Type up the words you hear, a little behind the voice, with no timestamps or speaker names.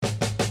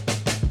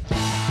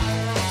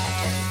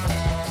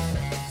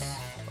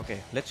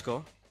Okay, let's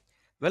go.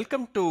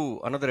 Welcome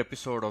to another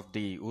episode of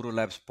the Uru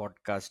Labs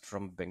podcast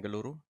from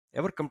Bengaluru.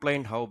 Ever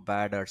complained how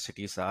bad our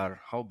cities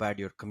are, how bad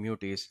your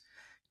commute is?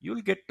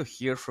 You'll get to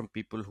hear from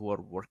people who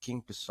are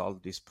working to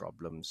solve these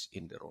problems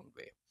in their own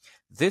way.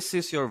 This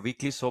is your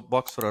weekly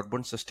soapbox for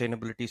urban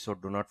sustainability, so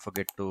do not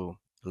forget to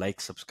like,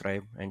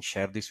 subscribe, and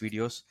share these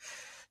videos.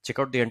 Check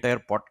out the entire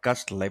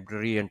podcast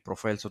library and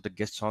profiles of the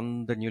guests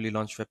on the newly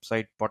launched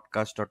website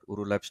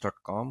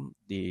podcast.urulabs.com.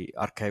 The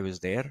archive is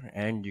there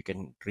and you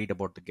can read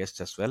about the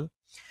guests as well.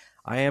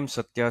 I am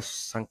Satya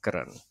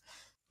Sankaran.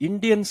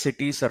 Indian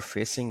cities are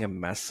facing a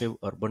massive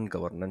urban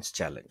governance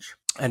challenge.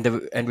 And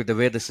with the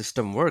way the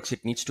system works,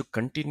 it needs to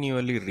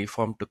continually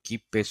reform to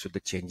keep pace with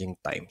the changing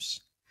times.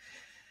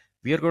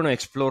 We are going to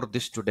explore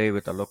this today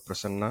with Alok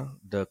Prasanna,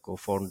 the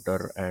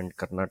co-founder and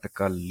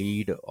Karnataka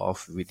lead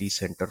of Vidhi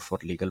Center for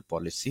Legal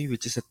Policy,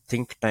 which is a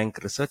think tank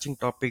researching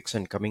topics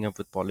and coming up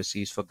with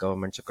policies for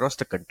governments across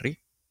the country.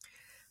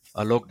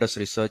 Alok does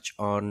research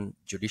on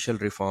judicial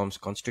reforms,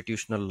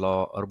 constitutional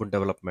law, urban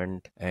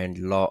development, and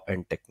law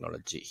and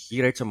technology.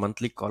 He writes a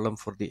monthly column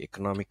for the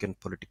Economic and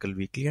Political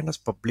Weekly and has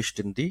published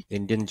in the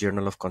Indian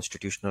Journal of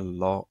Constitutional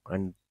Law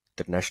and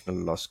the National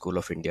Law School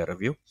of India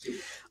Review.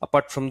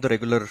 Apart from the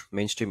regular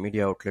mainstream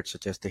media outlets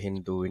such as The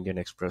Hindu, Indian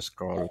Express,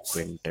 Scroll,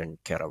 Quint, and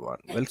Caravan.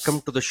 Welcome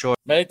to the show.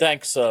 Many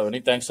thanks,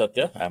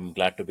 Satya. I'm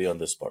glad to be on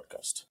this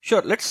podcast.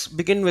 Sure, let's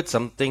begin with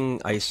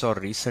something I saw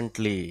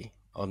recently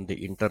on the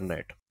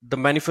internet. The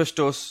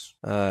manifestos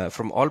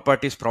from all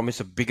parties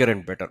promise a bigger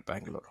and better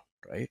Bangalore,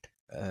 right?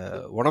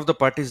 One of the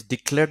parties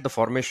declared the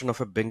formation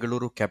of a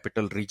Bengaluru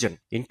capital region,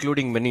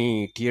 including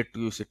many tier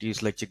 2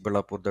 cities like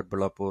Chikbalapur,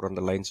 Dadbalapur on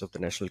the lines of the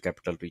national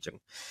capital region.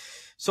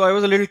 So I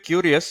was a little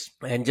curious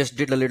and just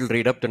did a little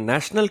read up. The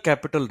national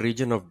capital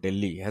region of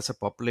Delhi has a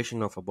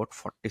population of about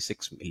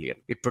 46 million.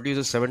 It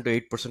produces 7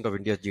 to 8% of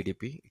India's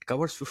GDP. It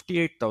covers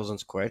 58,000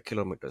 square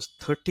kilometers,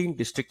 13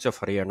 districts of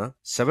Haryana,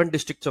 7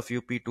 districts of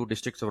UP, 2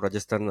 districts of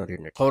Rajasthan are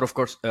in it. However, of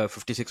course,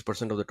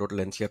 56% of the total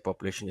NCR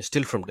population is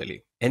still from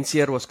Delhi.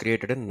 NCR was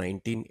created in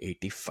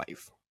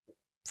 1985,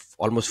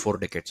 almost 4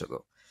 decades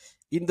ago.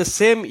 In the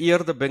same year,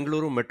 the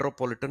Bengaluru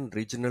Metropolitan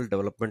Regional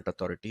Development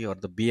Authority, or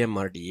the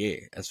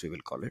BMRDA as we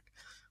will call it,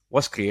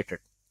 was created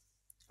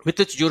with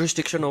its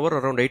jurisdiction over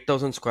around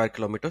 8,000 square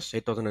kilometers,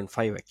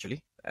 8,005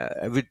 actually.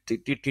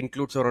 It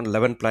includes around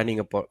 11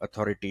 planning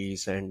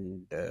authorities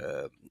and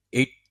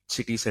 8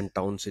 cities and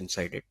towns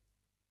inside it.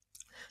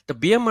 The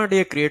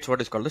BMRDA creates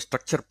what is called a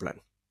structure plan.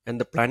 And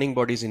the planning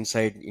bodies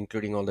inside,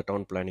 including all the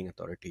town planning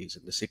authorities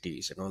and the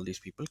cities and all these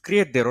people,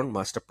 create their own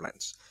master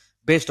plans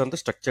based on the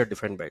structure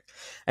defined by it.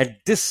 And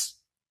this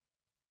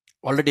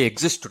already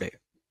exists today,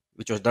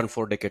 which was done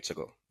 4 decades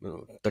ago,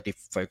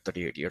 35,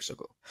 38 years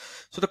ago.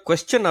 So the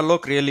question,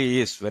 Alok, really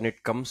is when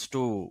it comes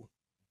to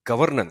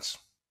governance,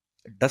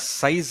 does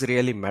size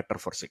really matter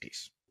for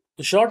cities?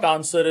 The short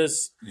answer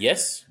is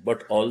yes,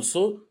 but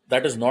also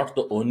that is not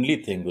the only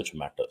thing which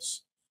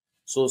matters.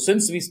 So,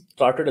 since we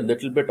started a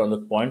little bit on the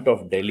point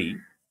of Delhi,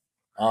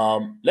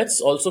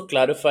 let's also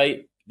clarify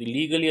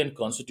legally and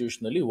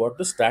constitutionally what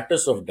the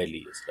status of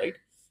Delhi is, right?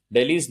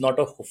 Delhi is not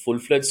a full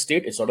fledged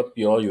state, it's not a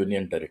pure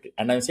union territory.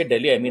 And I say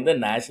Delhi, I mean the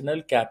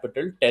National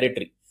Capital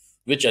Territory,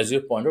 which, as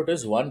you pointed out,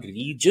 is one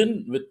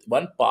region with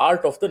one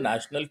part of the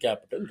National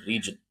Capital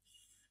Region.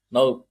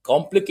 Now,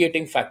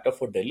 complicating factor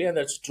for Delhi, and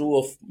that's true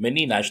of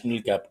many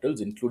national capitals,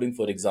 including,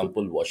 for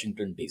example,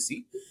 Washington,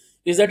 D.C.,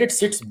 is that it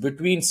sits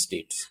between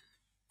states.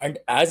 And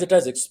as it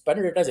has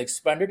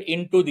expanded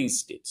into these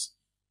states.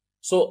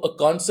 So, a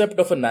concept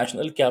of a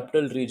national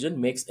capital region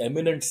makes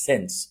eminent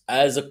sense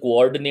as a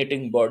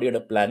coordinating body and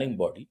a planning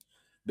body,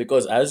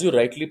 because, as you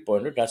rightly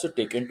pointed, it has to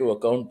take into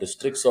account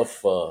districts of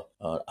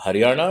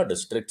Haryana,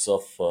 districts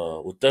of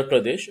Uttar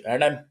Pradesh,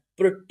 and I'm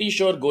pretty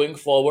sure going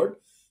forward,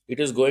 it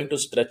is going to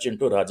stretch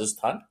into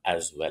Rajasthan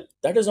as well.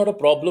 That is not a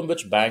problem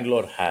which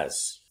Bangalore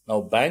has.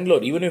 Now,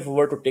 Bangalore, even if we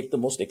were to take the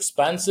most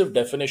expansive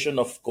definition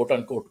of quote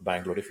unquote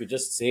Bangalore, if you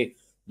just say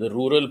the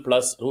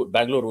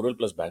Bangalore rural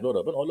plus Bangalore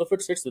urban, all of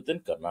it sits within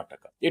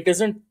Karnataka. It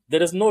isn't,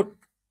 there is no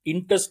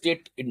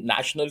interstate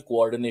national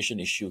coordination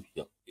issue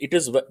here. It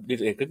is the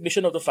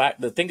recognition of the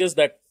fact, the thing is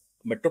that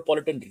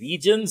metropolitan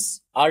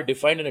regions are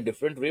defined in a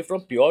different way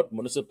from pure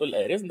municipal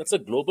areas, and that's a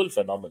global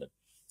phenomenon.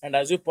 And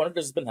as you pointed,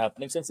 it's been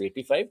happening since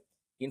 85.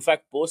 In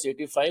fact, post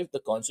 85, the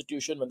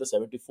Constitution, when the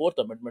 74th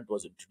Amendment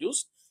was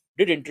introduced,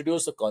 did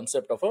introduce the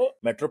concept of a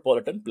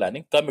Metropolitan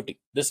Planning Committee.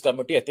 This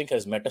committee, I think,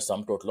 has met a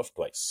sum total of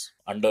twice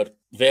under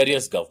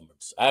various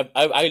governments.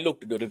 I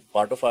looked during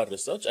part of our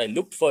research, I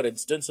looked for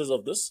instances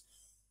of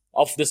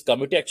this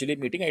committee actually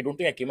meeting. I don't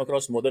think I came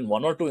across more than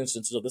 1 or 2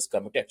 instances of this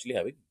committee actually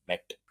having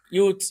met.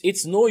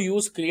 It's no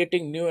use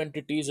creating new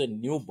entities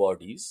and new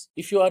bodies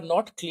if you are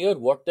not clear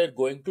what they're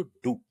going to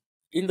do.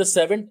 In the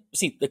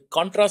the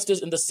contrast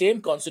is in the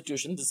same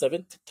constitution,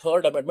 the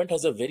third amendment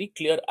has a very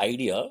clear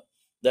idea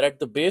that at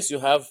the base you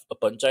have a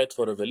panchayat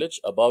for a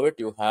village, above it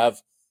you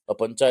have a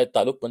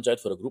taluk panchayat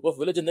for a group of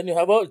village, and then you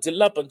have a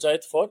jilla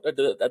panchayat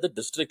at the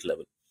district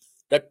level.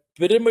 That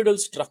pyramidal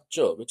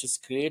structure, which is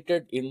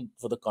created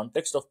for the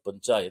context of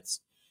panchayats,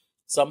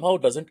 somehow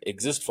doesn't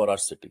exist for our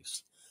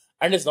cities.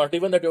 And it's not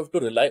even that you have to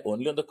rely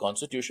only on the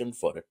constitution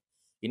for it.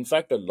 In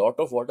fact, a lot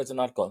of what is in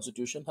our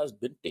constitution has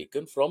been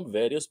taken from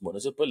various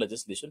municipal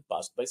legislation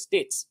passed by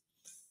states.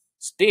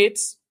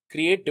 States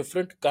create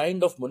different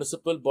kind of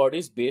municipal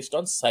bodies based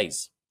on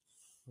size.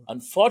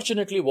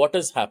 Unfortunately, what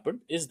has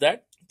happened is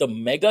that the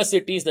mega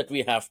cities that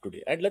we have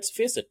today, and let's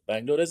face it,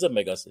 Bangalore is a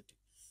mega city.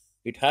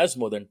 It has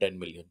more than 10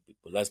 million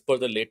people. As per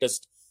the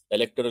latest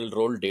electoral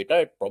roll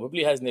data, it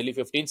probably has nearly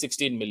 15,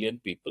 16 million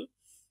people.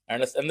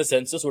 And the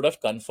census would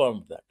have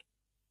confirmed that.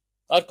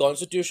 Our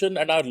constitution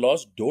and our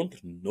laws don't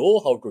know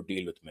how to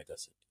deal with mega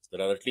cities.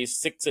 There are at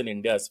least six in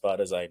India, as far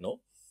as I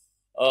know.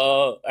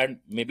 And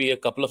maybe a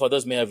couple of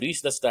others may have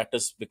reached the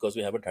status because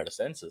we haven't had a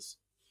census.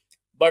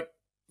 But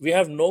we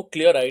have no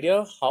clear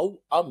idea how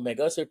are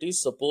mega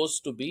cities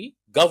supposed to be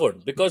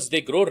governed because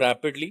they grow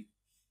rapidly.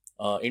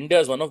 India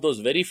is one of those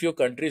very few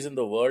countries in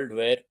the world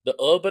where the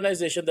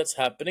urbanization that's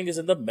happening is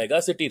in the mega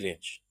city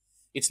range.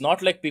 It's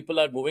not like people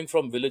are moving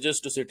from villages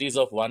to cities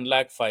of 1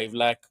 lakh, 5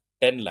 lakh,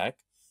 10 lakh.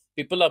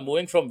 People are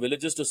moving from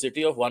villages to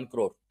city of 1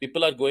 crore.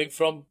 People are going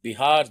from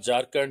Bihar,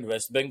 Jharkhand,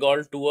 West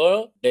Bengal to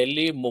a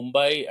Delhi,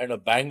 Mumbai, and a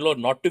Bangalore,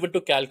 not even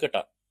to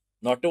Calcutta,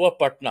 not to a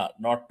Patna,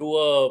 not to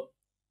a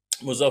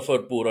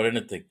Muzaffarpur or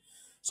anything.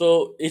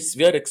 So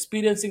we are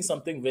experiencing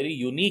something very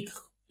unique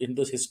in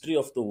the history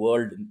of the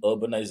world in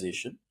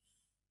urbanization,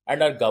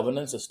 and our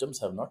governance systems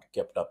have not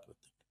kept up with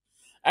it.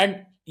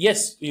 And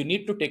yes, you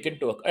need to take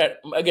into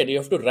again, you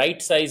have to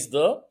right size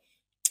the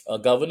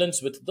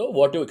governance with the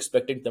what you're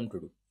expecting them to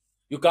do.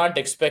 You can't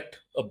expect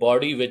a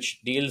body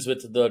which deals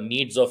with the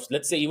needs of,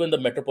 let's say, even the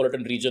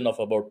metropolitan region of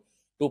about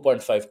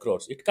 2.5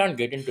 crores. It can't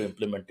get into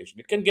implementation.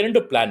 It can get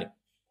into planning.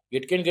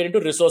 It can get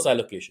into resource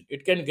allocation.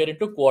 It can get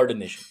into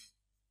coordination.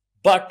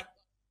 But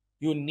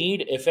you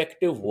need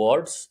effective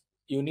wards.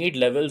 You need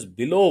levels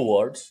below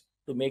wards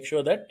to make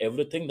sure that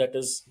everything that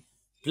is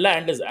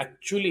planned is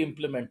actually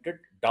implemented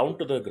down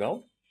to the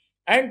ground,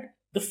 and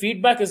the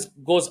feedback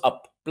goes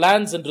up.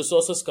 Plans and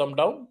resources come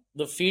down,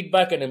 the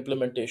feedback and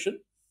implementation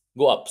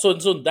go up. So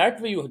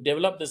that way you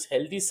develop this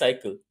healthy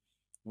cycle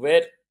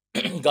where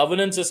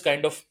governance is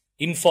kind of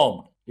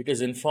informed. It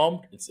is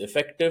informed, it's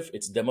effective,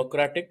 it's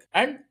democratic,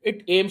 and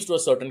it aims to a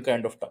certain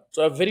kind of target.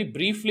 So I've very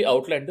briefly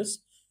outlined this.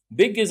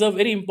 Big is a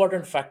very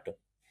important factor.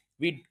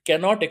 We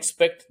cannot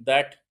expect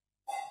that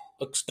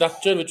a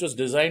structure which was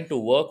designed to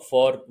work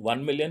for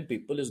 1 million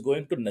people is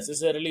going to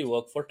necessarily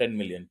work for 10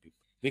 million people.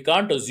 We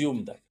can't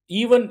assume that.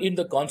 Even in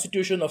the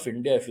Constitution of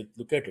India, if you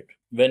look at it,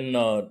 when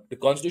the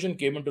Constitution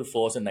came into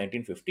force in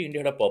 1950, India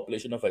had a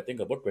population of, I think,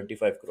 about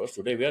 25 crores.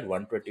 Today we are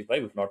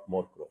 125, if not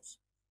more crores.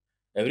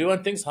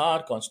 Everyone thinks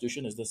our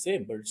Constitution is the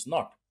same, but it's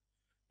not.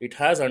 It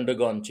has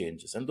undergone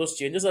changes, and those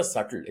changes are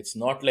subtle. It's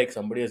not like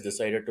somebody has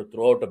decided to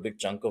throw out a big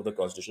chunk of the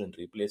constitution and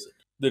replace it.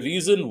 The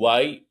reason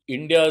why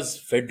India's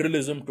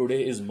federalism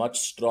today is much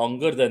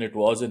stronger than it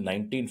was in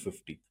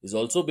 1950 is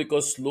also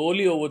because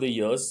slowly over the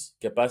years,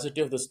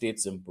 capacity of the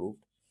states improved.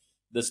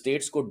 The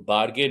states could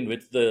bargain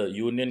with the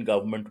union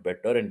government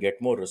better and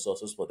get more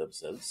resources for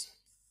themselves.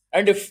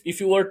 And if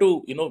you were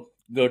to,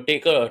 go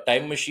take a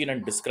time machine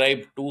and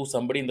describe to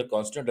somebody in the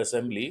Constituent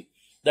Assembly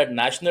that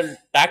national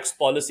tax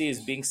policy is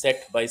being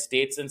set by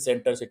states and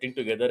center sitting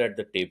together at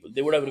the table,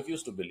 they would have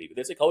refused to believe it.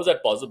 They say, how is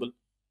that possible?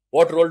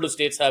 What role do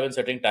states have in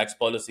setting tax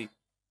policy?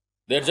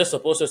 They're just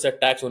supposed to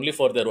set tax only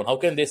for their own. How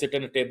can they sit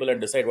at a table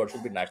and decide what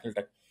should be national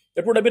tax?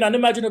 That would have been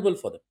unimaginable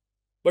for them.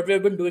 But we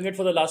have been doing it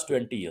for the last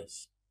 20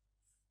 years.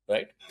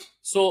 Right?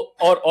 So,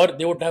 or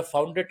they would have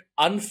found it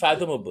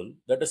unfathomable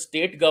that a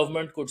state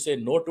government could say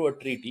no to a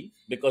treaty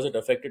because it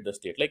affected the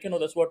state. Like,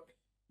 that's what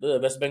the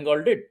West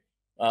Bengal did.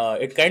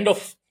 It kind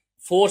of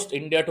forced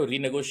India to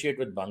renegotiate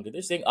with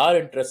Bangladesh, saying our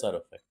interests are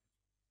affected.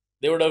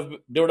 They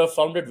would have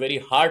found it very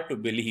hard to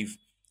believe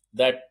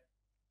that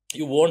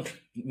you won't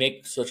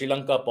make Sri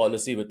Lanka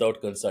policy without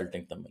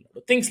consulting Tamil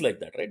Nadu. Things like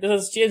that, right? This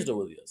has changed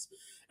over the years.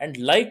 And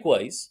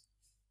likewise,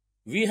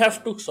 we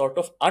have to sort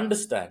of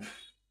understand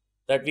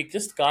that we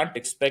just can't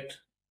expect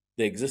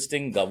the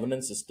existing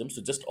governance systems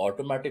to just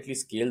automatically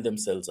scale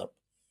themselves up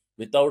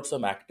without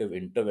some active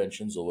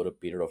interventions over a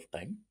period of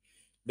time,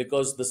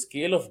 because the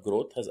scale of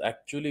growth has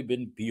actually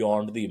been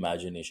beyond the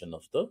imagination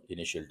of the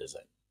initial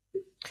design.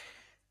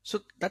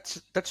 So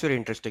that's very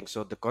interesting.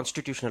 So the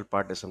constitutional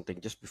part is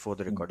something. Just before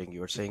the recording,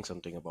 you were saying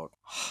something about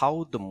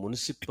how the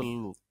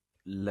municipal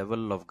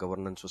level of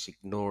governance was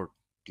ignored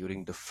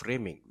during the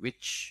framing.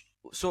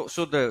 So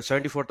the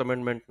 74th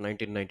Amendment,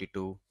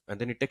 1992, and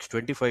then it takes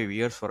 25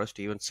 years for us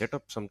to even set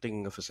up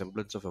something of a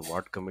semblance of a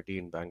ward committee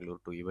in Bangalore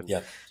to even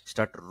Yeah.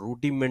 start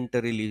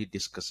rudimentarily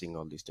discussing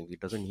all these things.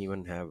 It doesn't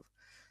even have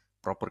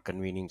proper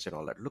convenings and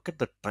all that. Look at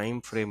the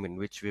time frame in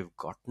which we've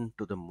gotten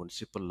to the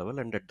municipal level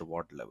and at the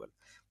ward level.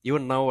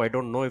 Even now, I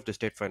don't know if the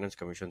state finance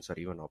commissions are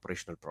even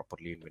operational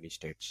properly in many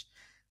states.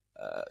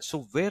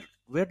 So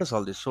where does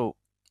all this? So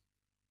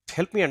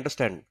help me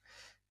understand.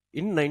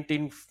 In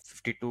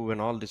 1952, when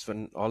all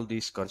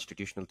these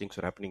constitutional things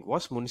were happening,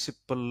 was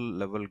municipal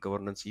level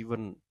governance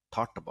even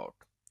thought about?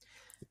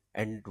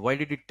 And why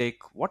did it take?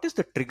 What is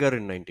the trigger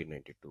in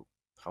 1992?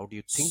 How do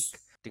you think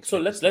things So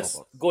like this come let's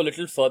about? go a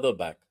little further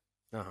back.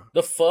 Uh-huh.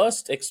 The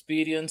first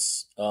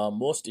experience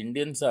most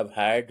Indians have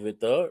had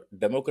with a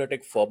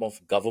democratic form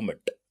of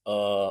government.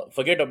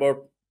 Forget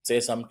about, say,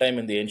 sometime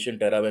in the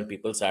ancient era when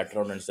people sat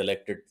around and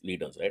selected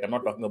leaders, right? I'm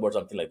not talking about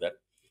something like that.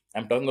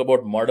 I'm talking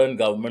about modern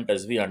government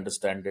as we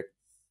understand it,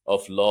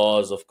 of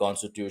laws, of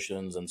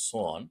constitutions, and so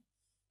on.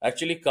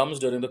 Actually, comes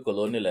during the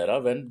colonial era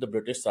when the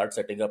British start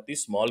setting up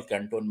these small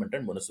cantonment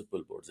and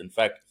municipal boards. In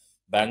fact,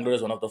 Bangalore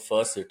is one of the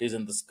first cities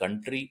in this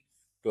country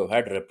to have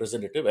had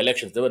representative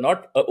elections. They were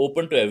not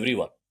open to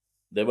everyone.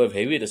 There were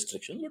heavy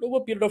restrictions, but over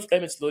a period of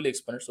time, it slowly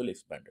expanded, slowly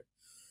expanded.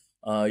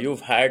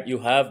 You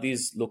have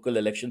these local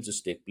elections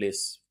which take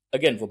place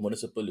again for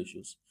municipal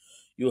issues.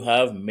 You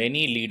have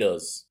many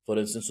leaders. For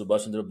instance,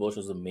 Subhash Chandra Bose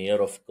was the mayor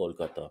of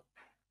Kolkata.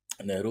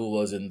 Nehru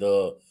was in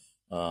the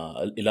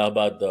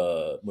Allahabad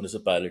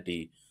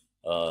municipality.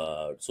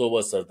 So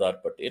was Sardar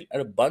Patel,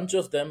 and a bunch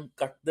of them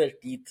cut their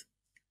teeth,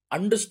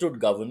 understood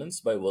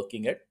governance by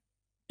working at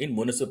in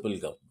municipal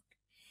government,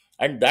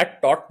 and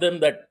that taught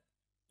them that,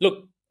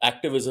 look,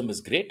 activism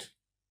is great.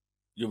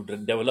 You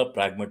develop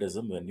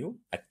pragmatism when you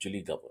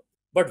actually govern.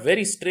 But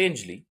very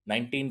strangely,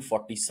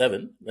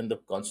 1947, when the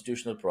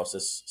constitutional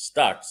process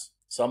starts,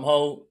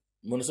 somehow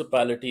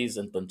municipalities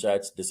and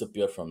panchayats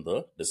disappear from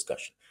the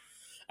discussion.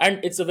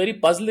 And it's a very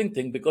puzzling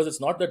thing because it's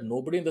not that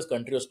nobody in this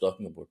country was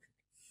talking about it.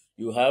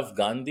 You have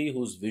Gandhi,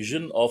 whose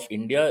vision of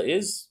India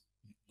is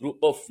group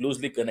of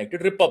loosely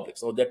connected republics.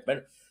 So that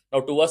meant,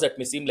 now to us that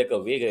may seem like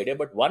a vague idea,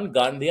 but one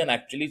Gandhian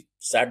actually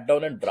sat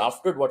down and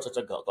drafted what such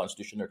a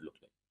constitution would look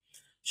like.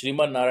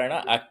 Sriman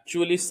Narayana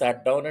actually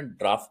sat down and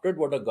drafted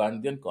what a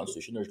Gandhian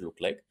constitution would look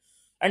like.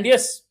 And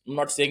yes, I'm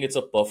not saying it's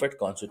a perfect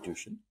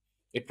constitution.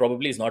 It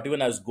probably is not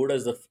even as good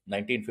as the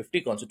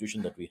 1950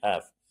 constitution that we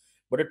have,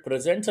 but it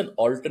presents an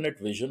alternate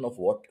vision of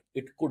what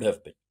it could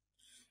have been.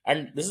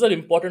 And this is an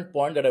important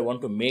point that I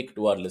want to make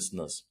to our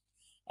listeners.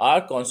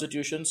 Our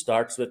constitution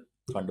starts with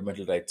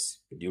fundamental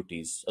rights,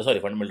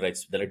 fundamental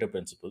rights, directive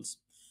principles,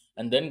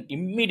 and then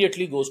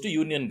immediately goes to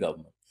union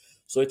government.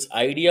 So its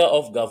idea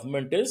of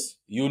government is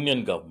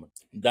union government.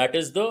 That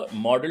is the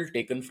model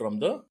taken from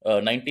the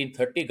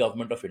 1930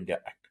 Government of India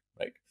Act,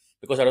 right?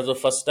 Because that was the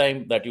first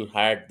time that you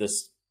had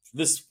this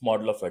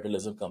model of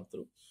federalism come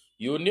through.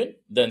 Union,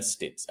 then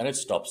states, and it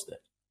stops there.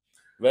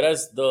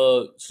 Whereas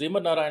the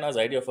Srimad Narayana's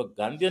idea of a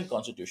Gandhian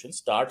constitution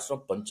starts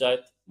from panchayat,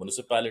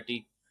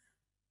 municipality,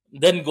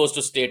 then goes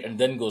to state, and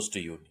then goes to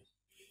union.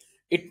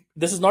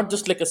 This is not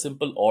just like a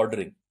simple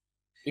ordering.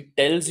 It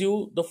tells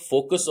you the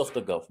focus of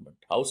the government,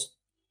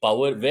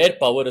 where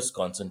power is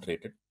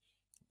concentrated,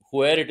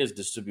 where it is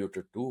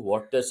distributed to,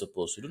 what they're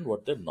supposed to do, and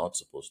what they're not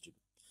supposed to do.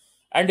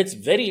 And it's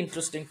very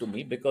interesting to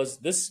me because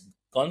this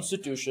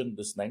constitution,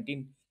 this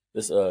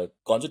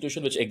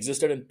constitution which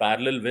existed in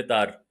parallel with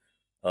our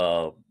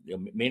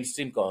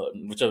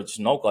which is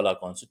now called our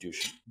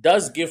constitution,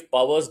 does give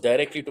powers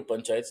directly to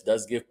panchayats,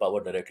 does give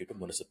power directly to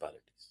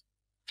municipalities.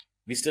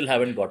 We still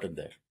haven't gotten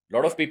there. A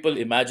lot of people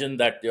imagine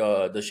that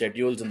the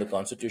schedules in the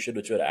constitution,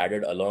 which were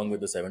added along with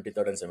the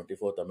 73rd and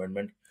 74th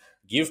Amendment,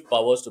 give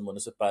powers to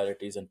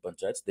municipalities and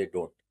panchayats. They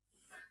don't.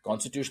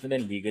 Constitutionally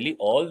and legally,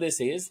 all they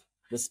say is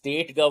the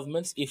state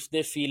governments, if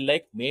they feel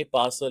like, may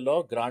pass a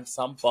law, grant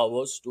some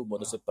powers to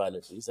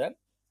municipalities and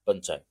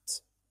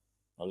panchayats.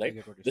 All I right,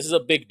 get what you're this is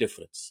saying. a big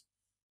difference.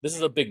 This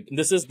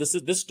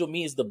to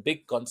me is the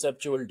big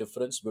conceptual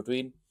difference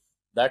between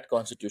that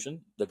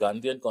constitution, the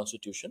Gandhian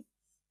constitution,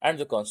 and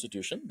the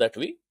constitution that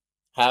we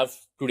have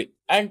today.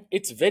 And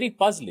it's very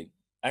puzzling,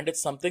 and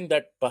it's something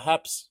that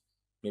perhaps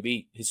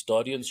maybe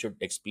historians should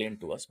explain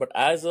to us. But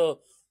as a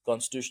a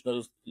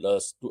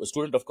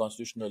student of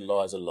constitutional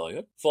law, as a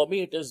lawyer, for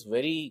me it is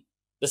very,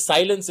 the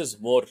silence is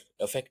more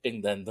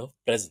affecting than the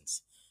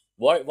presence.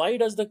 Why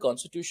does the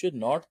constitution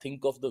not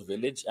think of the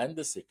village and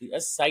the city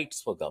as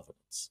sites for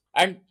governance?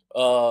 And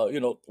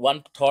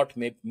one thought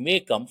may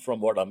come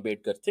from what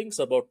Ambedkar thinks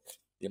about,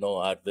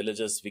 our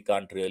villages. We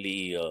can't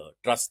really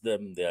trust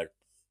them. They are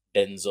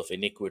dens of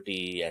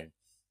iniquity, and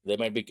they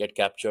might be get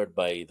captured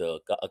by the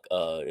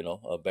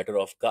better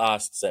off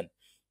castes, and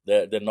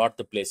they're not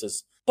the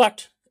places.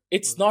 But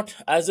it's not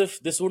as if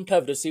this wouldn't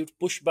have received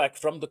pushback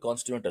from the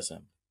Constituent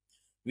Assembly.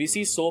 We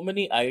see Mhm. so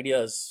many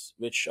ideas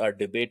which are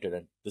debated,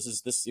 and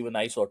this even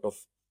I sort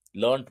of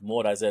learned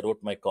more as I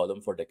wrote my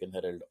column for Deccan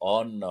Herald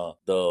on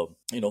the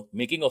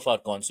making of our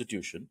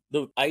constitution.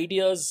 The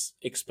ideas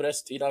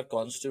expressed in our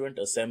constituent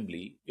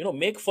assembly,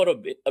 make for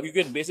you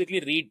can basically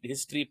read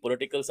history,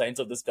 political science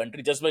of this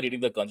country just by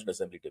reading the constituent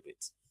assembly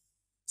debates.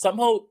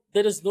 Somehow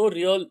there is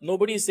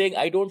nobody is saying,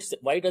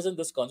 why doesn't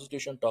this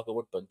constitution talk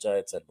about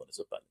panchayats and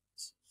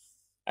municipalities?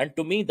 And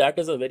to me, that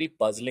is a very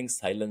puzzling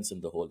silence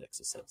in the whole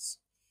exercise.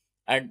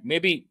 And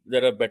maybe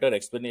there are better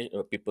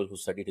explanation, people who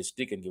studied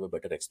history can give a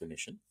better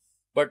explanation.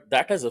 But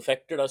that has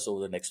affected us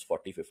over the next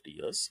 40, 50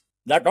 years.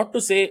 That not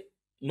to say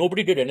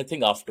nobody did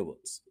anything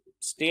afterwards.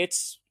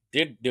 States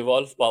did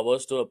devolve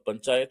powers to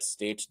panchayats.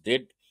 States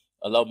did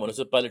allow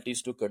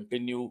municipalities to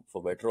continue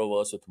for better or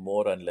worse with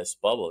more and less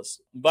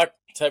powers. But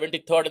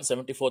 73rd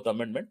and 74th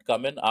Amendment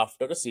come in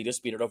after a serious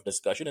period of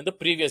discussion in the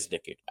previous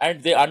decade.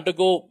 And they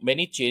undergo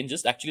many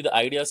changes. Actually, the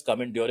ideas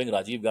come in during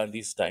Rajiv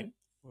Gandhi's time.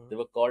 They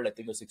were called, I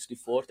think, the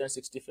 64th and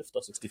 65th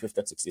or 65th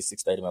and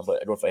 66th. I remember.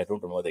 I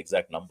don't remember the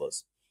exact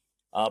numbers.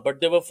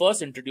 But they were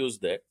first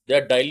introduced there. They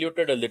are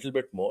diluted a little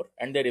bit more,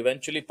 and they're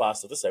eventually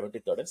passed to the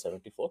 73rd and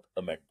 74th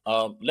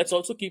Amendment. Let's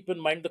also keep in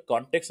mind the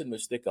context in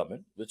which they come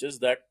in, which is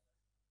that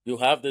you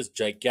have this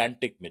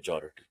gigantic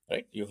majority,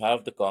 right? You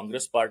have the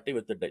Congress party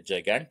with the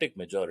gigantic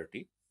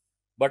majority,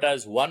 but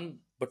as one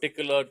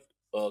particular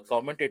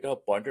commentator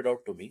pointed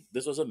out to me,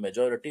 this was a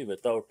majority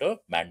without a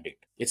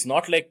mandate. It's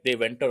not like they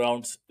went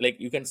around, like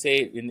you can say,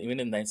 even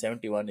in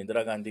 1971,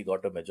 Indira Gandhi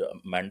got a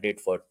mandate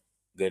for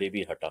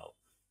Garibi Hatao.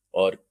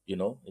 Or,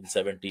 in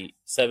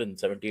 77,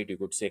 78, you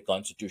could say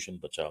Constitution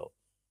Bachao.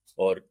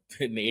 Or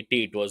in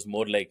 80, it was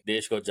more like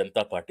Desh Ko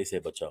Janta Party Se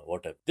Bachao,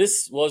 whatever.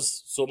 This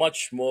was so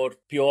much more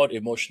pure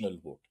emotional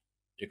vote.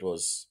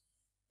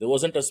 There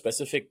wasn't a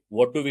specific,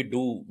 what do we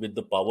do with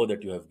the power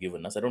that you have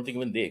given us? I don't think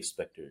even they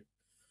expected it.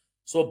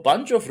 So a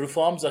bunch of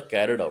reforms are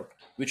carried out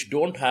which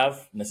don't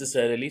have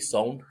necessarily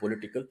sound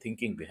political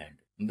thinking behind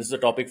it. And this is a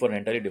topic for an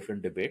entirely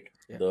different debate.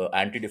 Yeah. The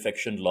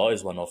anti-defection law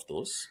is one of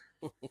those,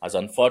 has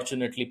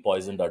unfortunately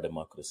poisoned our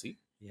democracy.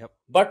 Yep.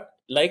 But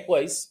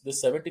likewise, the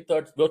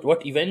 73rd,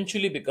 what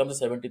eventually becomes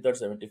the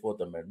 73rd,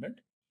 74th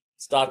Amendment,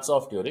 starts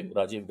off during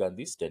Rajiv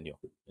Gandhi's tenure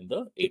in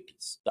the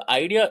 80s. The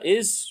idea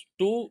is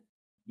to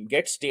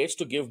get states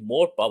to give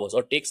more powers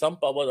or take some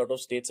powers out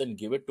of states and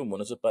give it to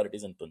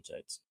municipalities and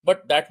panchayats.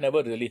 But that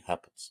never really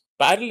happens.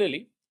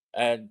 Parallelly,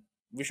 and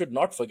we should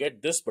not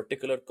forget this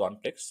particular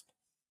context,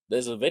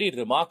 there's a very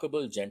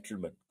remarkable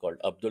gentleman called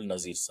Abdul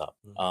Nazir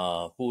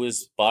Saab, who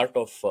is part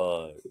of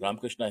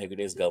Ramakrishna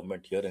Hegede's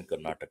government here in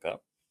Karnataka,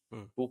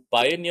 who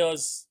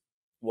pioneers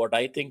what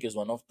I think is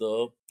one of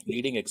the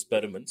leading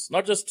experiments.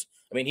 Not just,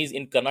 he's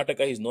in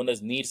Karnataka, he's known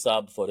as Neer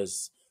Saab for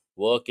his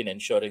work in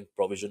ensuring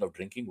provision of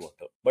drinking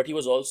water. But he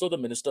was also the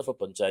Minister for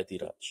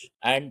Panchayati Raj.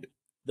 And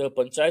the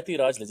Panchayati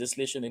Raj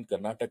legislation in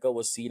Karnataka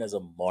was seen as a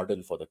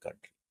model for the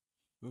country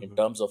in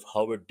terms of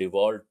how it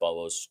devolved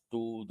powers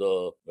to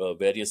the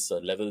various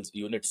levels,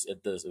 units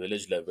at the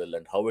village level,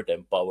 and how it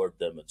empowered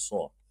them and so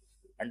on.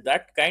 And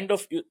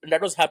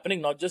that was happening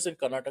not just in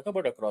Karnataka,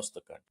 but across the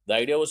country. The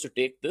idea was to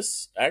take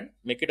this and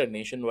make it a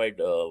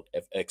nationwide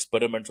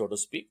experiment, so to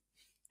speak.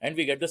 And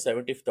we get the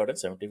 73rd and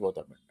 74th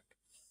Amendment.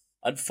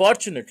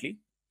 Unfortunately,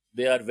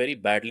 they are very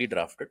badly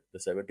drafted, the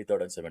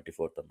 73rd and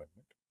 74th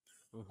Amendment.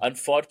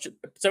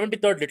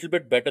 73rd, little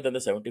bit better than the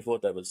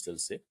 74th, I will still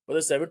say. But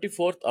the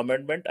 74th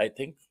Amendment, I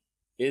think,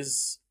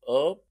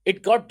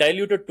 it got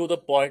diluted to the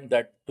point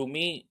that, to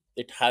me,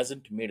 it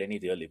hasn't made any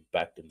real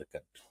impact in the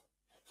country.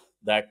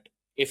 That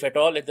if at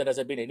all, if there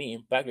has been any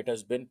impact, it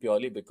has been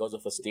purely because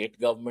of a state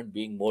government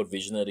being more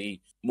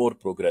visionary, more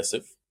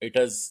progressive. It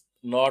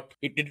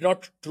did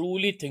not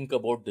truly think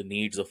about the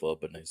needs of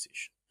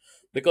urbanization.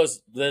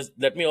 Because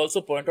let me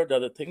also point out the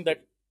other thing,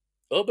 that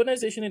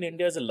urbanization in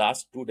India is a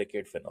last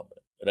 2-decade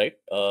phenomenon, right?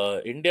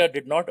 India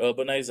did not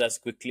urbanize as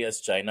quickly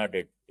as China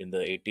did in the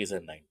 80s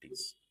and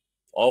 90s.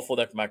 Or for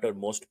that matter,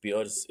 most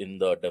peers in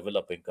the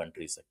developing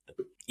country sector.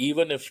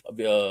 Even if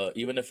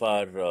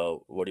our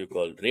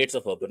rates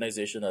of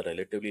urbanization are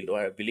relatively low,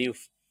 I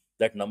believe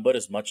that number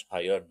is much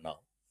higher now.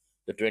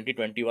 The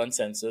 2021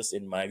 census,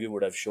 in my view,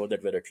 would have shown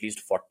that we're at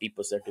least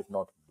 40%, if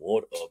not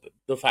more, urban.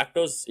 The fact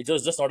was, it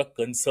was just not a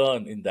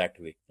concern in that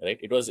way, right?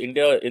 It was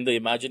India, in the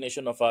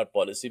imagination of our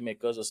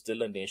policymakers, was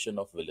still a nation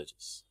of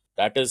villages.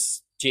 That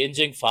is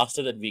changing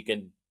faster than we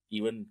can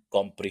even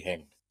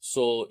comprehend.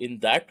 So in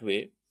that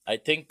way, I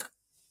think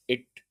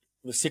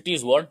the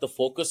cities weren't the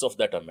focus of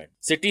that amendment.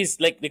 Cities,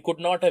 they could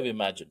not have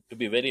imagined, to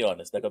be very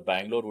honest, that a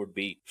Bangalore would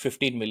be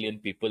 15 million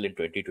people in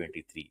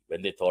 2023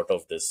 when they thought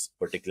of this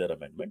particular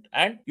amendment.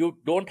 And you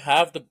don't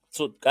have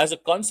so as a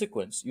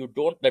consequence,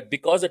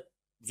 because a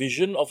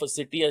vision of a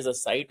city as a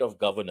site of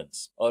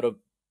governance, or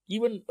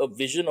even a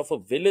vision of a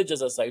village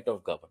as a site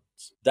of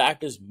governance,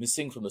 that is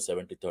missing from the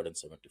 73rd and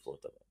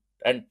 74th Amendment.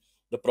 And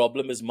the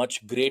problem is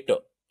much greater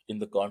in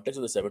the context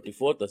of the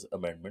 74th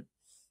Amendment,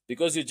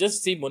 because you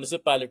just see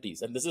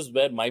municipalities, and this is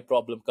where my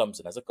problem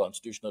comes in as a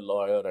constitutional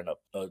lawyer and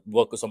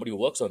somebody who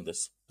works on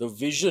this. The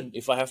vision,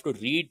 if I have to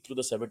read through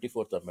the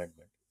 74th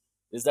Amendment,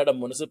 is that a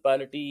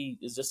municipality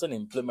is just an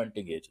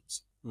implementing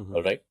agency.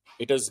 All right.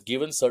 It is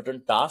given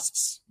certain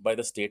tasks by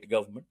the state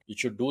government. It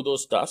should do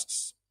those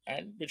tasks,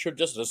 and it should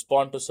just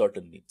respond to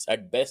certain needs.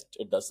 At best,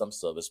 it does some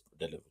service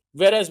delivery.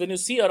 Whereas when you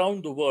see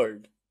around the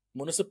world,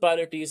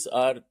 municipalities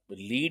are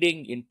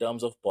leading in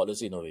terms of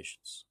policy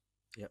innovations.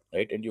 Yeah.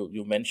 Right. And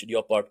you mentioned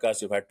your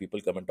podcast, you've had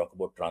people come and talk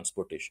about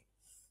transportation.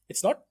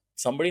 It's not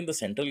somebody in the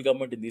central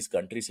government in these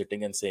countries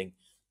sitting and saying,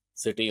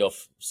 city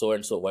of so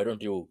and so, why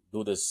don't you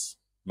do this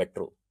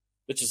metro?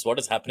 Which is what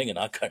is happening in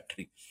our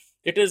country.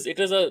 It is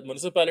a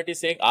municipality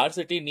saying, our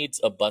city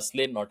needs a bus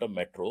lane, not a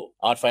metro.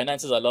 Our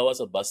finances allow us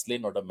a bus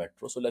lane, not a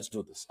metro. So let's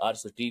do this. Our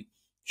city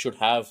should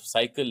have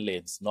cycle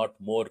lanes, not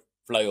more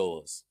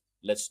flyovers.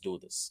 Let's do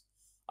this.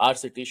 our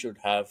city should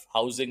have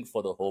housing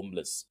for the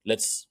homeless.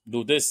 Let's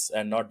do this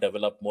and not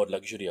develop more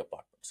luxury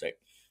apartments, right?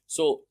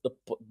 So the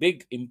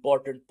big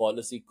important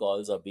policy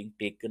calls are being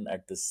taken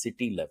at the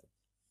city level.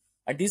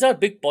 And these are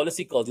big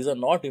policy calls. These are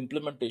not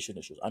implementation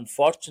issues.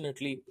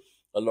 Unfortunately,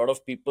 a lot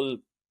of people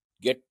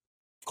get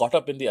caught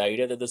up in the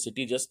idea that the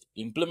city just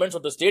implements, or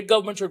the state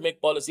government should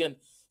make policy and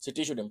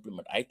city should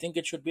implement. I think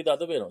it should be the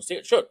other way around.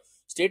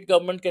 State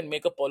government can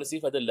make a policy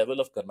for the level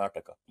of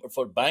Karnataka. But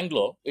for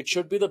Bangalore, it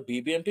should be the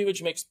BBMP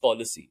which makes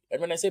policy.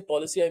 And when I say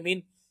policy, I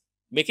mean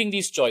making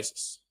these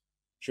choices.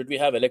 Should we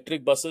have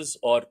electric buses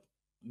or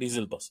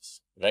diesel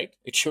buses, right?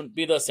 It shouldn't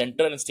be the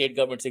central and state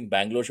government saying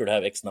Bangalore should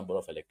have X number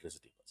of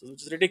electricity buses,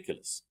 which is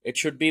ridiculous. It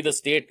should be the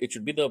state, it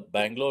should be the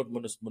Bangalore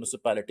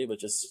municipality,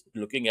 which is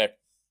looking at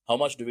how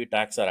much do we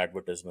tax our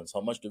advertisements,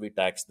 how much do we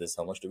tax this,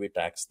 how much do we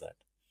tax that,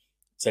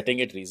 setting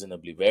it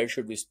reasonably, where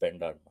should we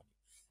spend our money.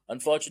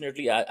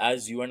 Unfortunately,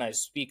 as you and I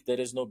speak, there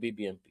is no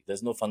BBMP,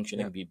 there's no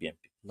functioning BBMP.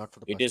 Not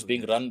for the It past is 2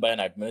 being years. run by an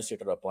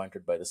administrator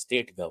appointed by the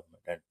state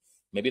government, and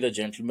maybe the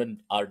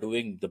gentlemen are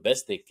doing the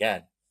best they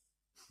can,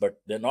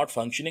 but they're not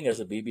functioning as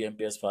a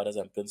BBMP as far as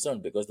I'm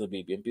concerned, because the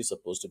BBMP is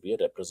supposed to be a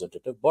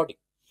representative body.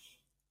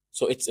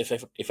 So it's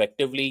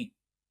effectively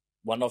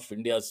one of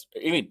India's,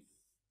 I mean,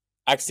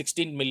 at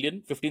 16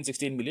 million, 15,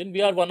 16 million,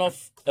 we are we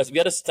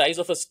are the size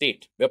of a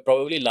state. We are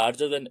probably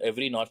larger than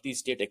every Northeast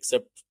state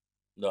except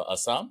the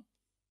Assam.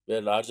 We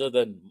are larger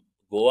than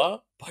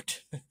Goa,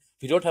 but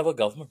we don't have a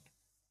government.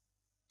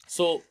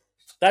 So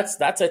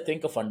that's I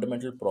think a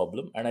fundamental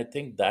problem, and I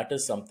think that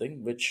is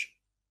something which,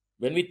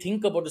 when we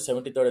think about the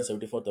 73rd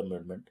and 74th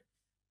Amendment,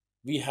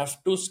 we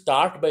have to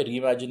start by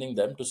reimagining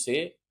them to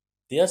say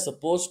they are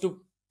supposed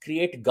to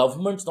create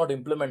governments, not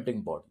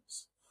implementing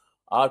bodies.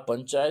 Our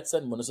panchayats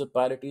and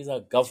municipalities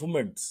are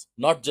governments,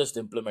 not just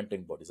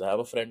implementing bodies. I have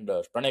a friend,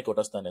 Pranay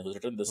Kotastane, who's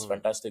written this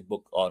fantastic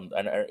book on,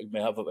 and I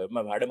may have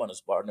had him on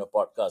a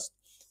podcast.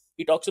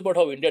 He talks about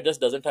how India just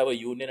doesn't have a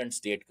union and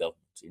state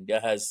governments. India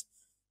has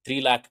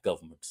 3 lakh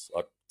governments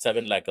or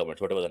 7 lakh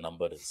governments, whatever the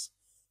number is.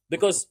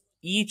 Because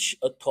each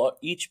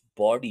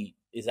body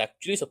is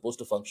actually supposed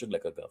to function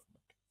like a government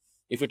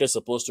if it is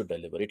supposed to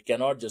deliver. It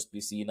cannot just be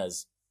seen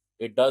as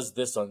it does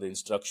this on the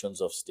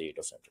instructions of state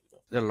or central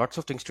government. There are lots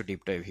of things to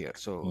deep dive here.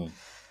 So,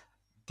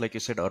 like you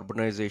said,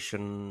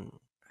 urbanization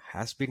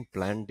has been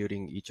planned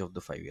during each of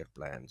the 5 year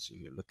plans.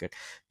 You look at,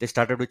 they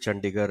started with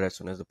Chandigarh as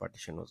soon as the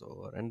partition was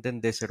over, and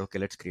then they said, okay,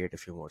 let's create a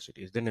few more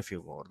cities, then a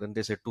few more, then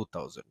they said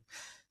 2000.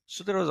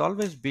 So there has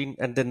always been,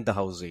 and then the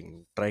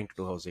housing, trying to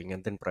do housing,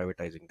 and then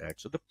privatizing that.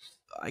 So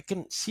I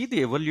can see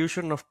the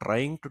evolution of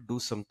trying to do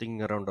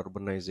something around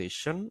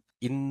urbanization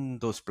in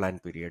those plan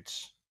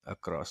periods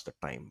across the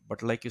time.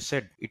 But like you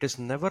said, it has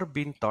never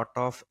been thought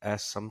of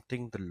as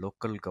something the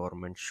local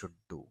government should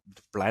do.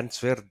 The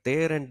plans were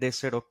there, and they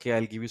said, okay,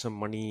 I'll give you some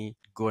money,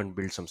 go and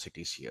build some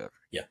cities here.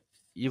 Yeah.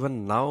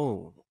 Even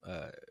now,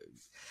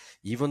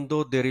 even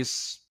though there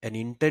is an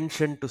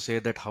intention to say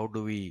that how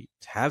do we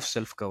have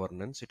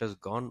self-governance, it has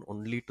gone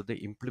only to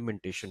the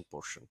implementation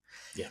portion.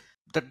 Yeah.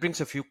 That brings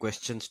a few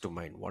questions to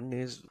mind. One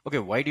is, okay,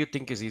 why do you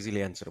think is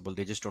easily answerable?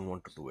 They just don't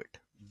want to do it.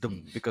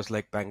 Because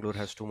like Bangalore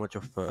has too much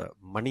of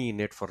money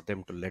in it for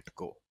them to let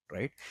go,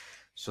 right?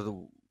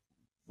 So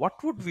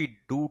what would we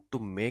do to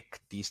make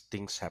these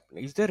things happen?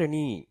 Is there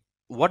any,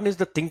 one is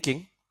the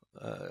thinking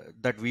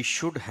that we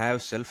should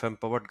have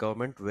self-empowered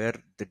government where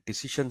the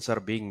decisions are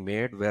being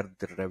made, where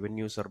the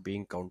revenues are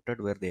being counted,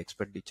 where the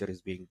expenditure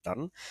is being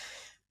done,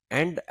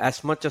 and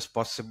as much as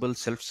possible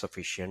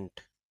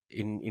self-sufficient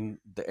in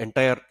the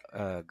entire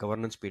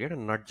governance period,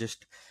 and not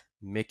just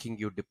making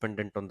you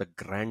dependent on the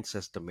grants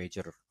as the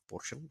major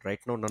portion.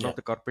 Right now, none Yeah. of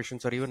the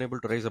corporations are even able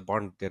to raise a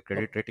bond. Their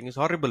credit rating is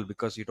horrible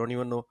because you don't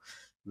even know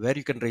where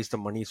you can raise the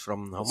monies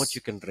from, how much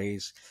you can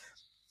raise.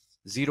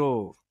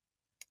 Zero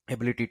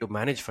ability to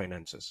manage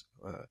finances.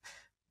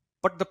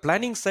 But the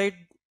planning side,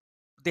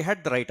 they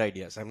had the right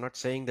ideas. I'm not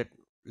saying that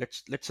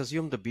let's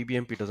assume the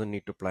BBMP doesn't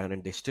need to plan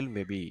and they still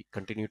maybe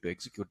continue to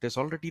execute. There's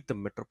already the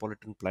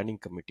Metropolitan Planning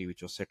Committee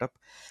which was set up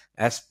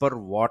as per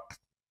what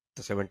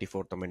the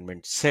 74th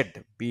Amendment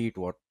said, be it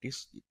what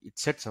is, it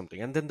said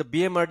something. And then the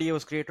BMRDA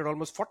was created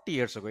almost 40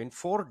 years ago. In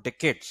 4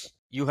 decades,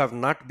 you have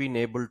not been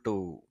able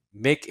to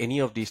make any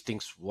of these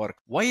things work.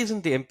 Why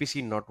isn't the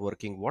MPC not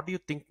working? What do you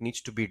think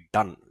needs to be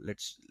done?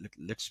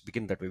 Let's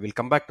begin that way. We'll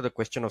come back to the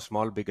question of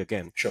small big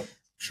again. Sure.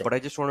 But I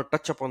just want to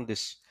touch upon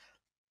this.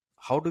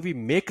 How do we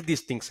make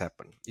these things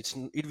happen?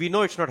 We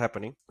know it's not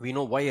happening. We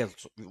know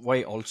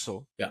why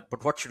also. Yeah.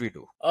 But what should we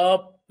do?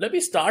 Let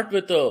me start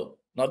with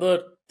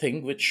another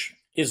thing which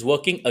is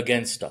working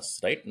against us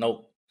right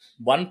now.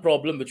 One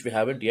problem which we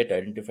haven't yet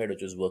identified,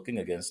 which is working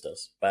against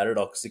us,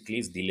 paradoxically,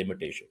 is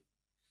delimitation.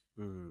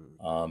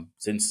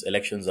 Since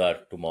elections are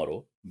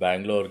tomorrow,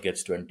 Bangalore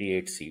gets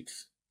 28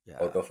 seats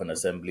out of an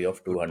assembly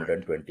of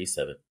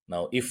 227.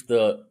 Now, if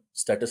the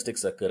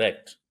statistics are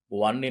correct,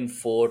 1 in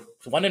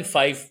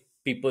 5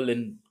 people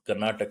in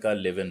Karnataka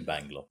live in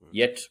Bangalore.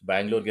 Yet,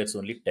 Bangalore gets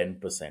only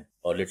 10%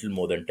 or little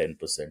more than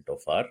 10%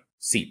 of our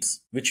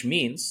seats, which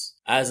means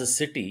as a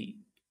city,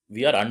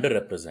 we are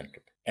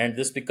underrepresented. And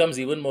this becomes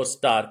even more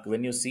stark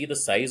when you see the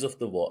size of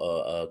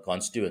the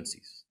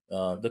constituencies.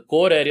 The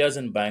core areas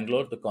in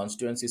Bangalore, the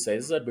constituency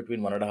sizes are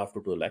between 1.5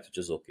 to 2 lakhs, which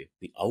is okay.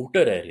 The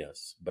outer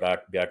areas,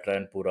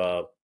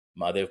 Byatrayanpura,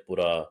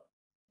 Madhevpura,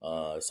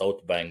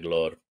 South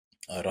Bangalore,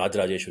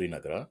 Rajrajeshwari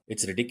Nagara,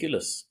 it's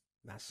ridiculous.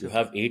 You Massive.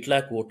 have 8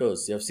 lakh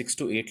voters, you have 6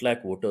 to 8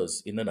 lakh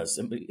voters in an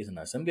assembly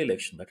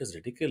election. That is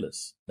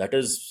ridiculous. That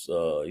is,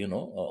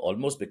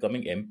 almost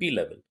becoming MP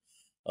level,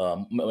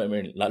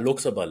 Lok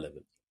Sabha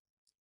level.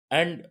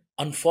 And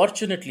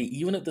unfortunately,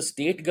 even if the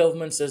state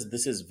government says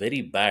this is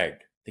very bad,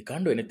 they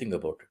can't do anything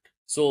about it.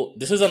 So,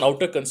 this is an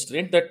outer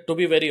constraint that, to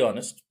be very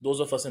honest, those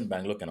of us in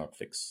Bangalore cannot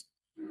fix.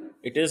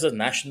 It is a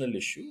national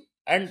issue.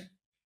 And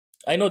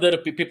I know there are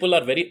people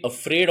are very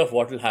afraid of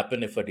what will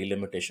happen if a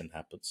delimitation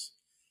happens.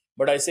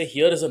 But I say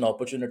here is an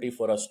opportunity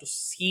for us to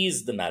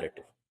seize the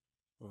narrative.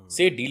 Mm,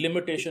 Say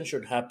delimitation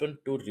should happen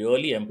to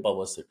really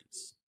empower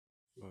cities.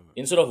 mm,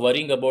 Instead of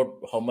worrying about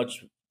how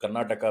much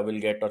Karnataka will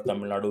get or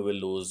Tamil Nadu will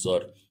lose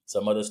or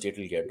some other state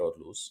will get or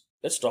lose,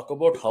 let's talk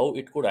about how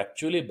it could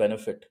actually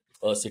benefit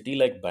a city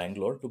like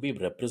Bangalore to be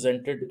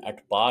represented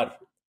at par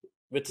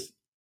with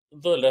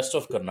the rest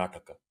of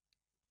Karnataka.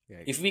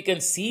 right. If we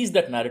can seize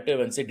that narrative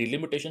and say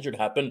delimitation should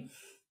happen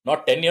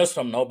not 10 years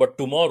from now, but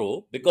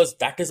tomorrow, because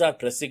that is our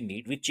pressing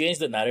need, we change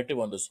the narrative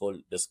on this whole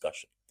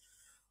discussion.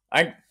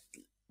 And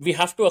we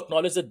have to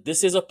acknowledge that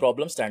this is a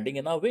problem standing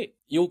in our way.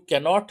 You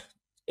cannot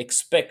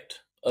expect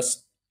a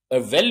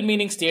well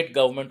meaning state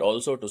government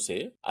also to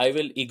say, I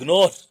will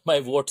ignore my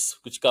votes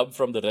which come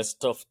from the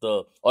rest of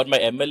the, or my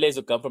MLAs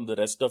who come from the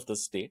rest of the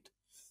state,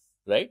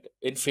 right,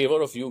 in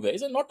favor of you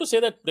guys. And not to say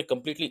that they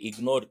completely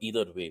ignore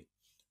either way.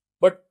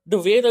 But the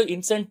way the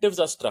incentives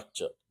are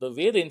structured,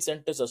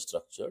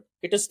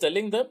 it is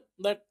telling them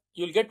that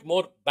you'll get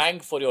more bang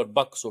for your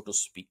buck, so to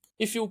speak,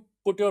 if you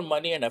put your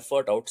money and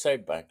effort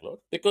outside Bangalore,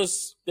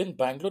 because in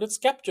Bangalore it's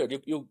captured.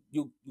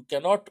 You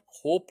cannot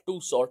hope to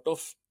sort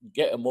of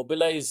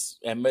mobilize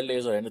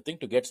MLAs or anything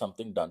to get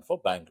something done for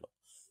Bangalore.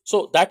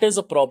 So that is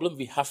a problem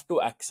we have to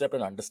accept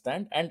and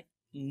understand and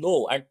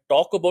know and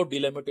talk about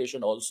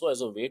delimitation also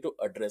as a way to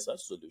address our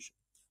solution,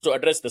 to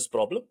address this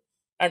problem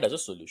and as a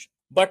solution.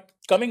 But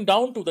coming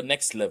down to the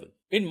next level,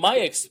 in my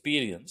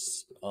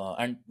experience,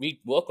 and we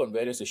work on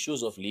various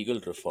issues of legal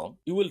reform,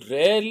 you will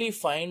rarely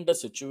find a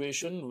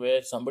situation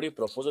where somebody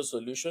proposes a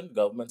solution,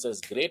 government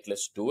says, great,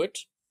 let's do it,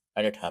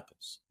 and it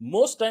happens.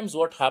 Most times,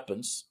 what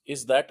happens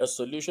is that a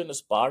solution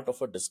is part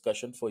of a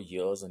discussion for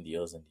years and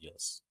years and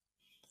years.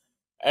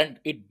 And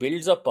it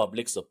builds up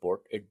public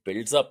support, it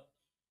builds up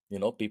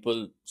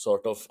people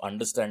sort of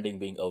understanding,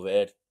 being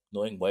aware,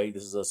 knowing why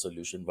this is a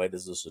solution,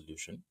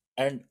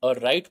 and a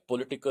right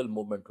political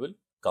movement will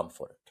come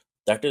for it.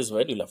 That is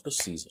where you'll have to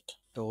seize it.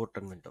 The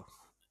open window.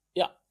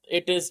 Yeah,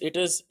 it is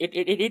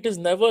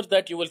never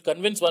that you will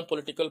convince one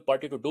political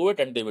party to do it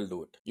and they will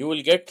do it. You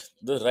will get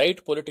the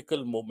right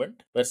political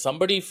movement where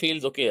somebody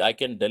feels, okay, I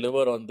can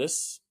deliver on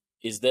this,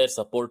 is there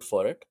support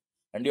for it,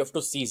 and you have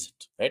to seize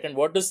it, right? And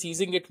what does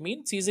seizing it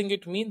mean? Seizing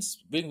it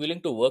means being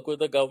willing to work with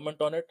the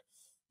government on it,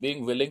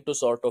 being willing to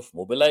sort of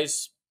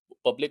mobilize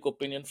public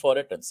opinion for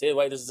it and say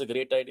why this is a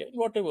great idea in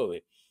whatever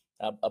way,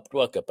 up to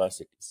our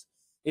capacities.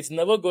 It's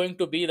never going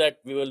to be that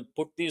we will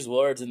put these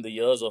words in the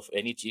ears of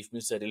any chief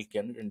ministerial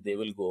candidate and they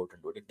will go out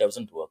and do it. It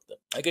doesn't work that.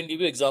 I can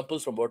give you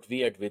examples from what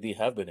we at Vidi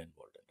have been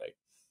involved in, right?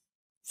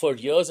 For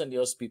years and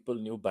years, people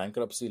knew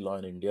bankruptcy law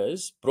in India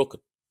is broken.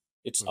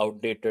 It's Mm,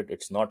 outdated.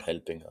 It's not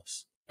helping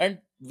us. And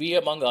we,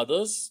 among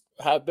others,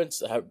 have been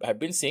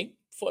saying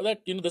for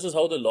that, this is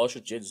how the law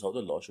should change, this is how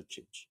the law should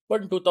change.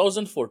 But in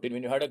 2014,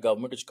 when you had a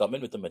government which come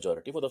in with a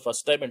majority for the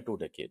first time in 2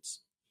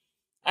 decades,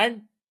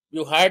 and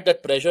you had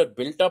that pressure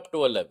built up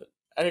to a level,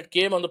 and it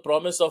came on the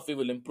promise of we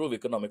will improve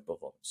economic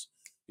performance.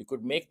 You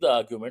could make the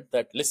argument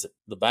that, listen,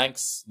 the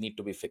banks need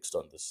to be fixed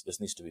on this. This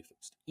needs to be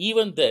fixed.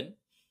 Even then,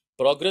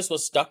 progress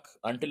was stuck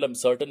until a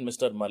certain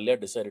Mr. Malya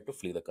decided to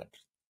flee the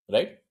country.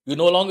 Right? You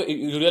no longer,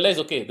 you realize,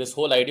 okay, this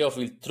whole idea of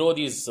we'll throw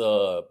these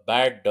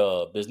bad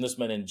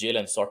businessmen in jail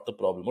and sort the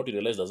problem out, you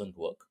realize doesn't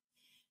work.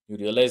 You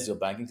realize your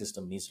banking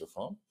system needs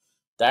reform.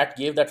 That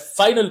gave that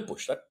final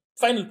push.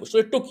 So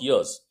it took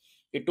years.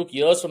 It took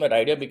years from that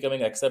idea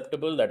becoming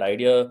acceptable, that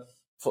idea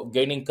for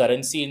gaining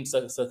currency in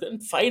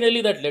and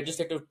finally that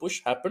legislative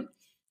push happened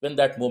when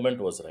that moment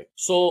was right.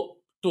 So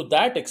to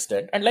that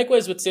extent, and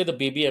likewise with say the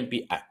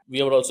BBMP Act,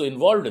 we were also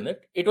involved in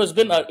it. It's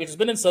been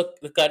in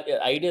the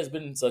idea has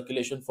been in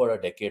circulation for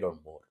a decade or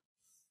more,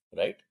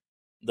 right?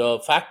 The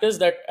fact is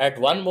that at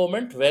one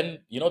moment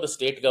when the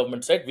state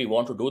government said we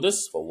want to do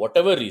this for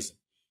whatever reason,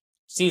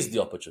 seize the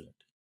opportunity,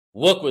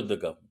 work with the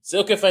government, say,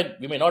 okay, fine,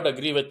 we may not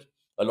agree with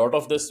a lot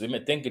of this, we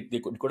may think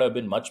it could have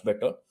been much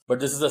better, but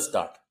this is a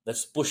start.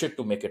 Let's push it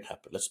to make it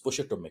happen.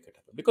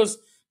 Because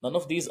none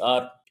of these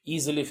are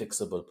easily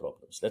fixable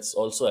problems. Let's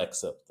also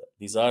accept that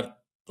these are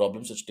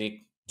problems which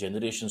take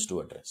generations to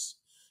address.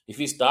 If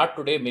we start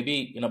today,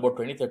 maybe in about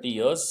 20-30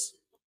 years,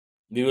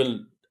 we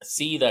will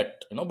see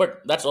that,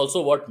 but that's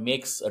also what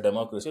makes a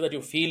democracy, that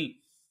you feel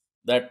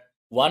that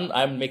one,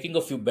 I'm making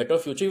a few better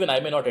future, even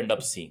I may not end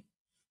up seeing.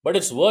 but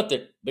it's worth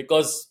it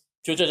because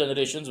future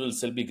generations will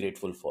still be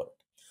grateful for it.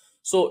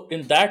 So,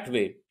 in that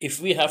way,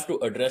 if we have to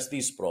address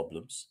these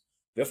problems,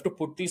 we have to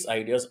put these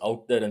ideas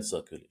out there in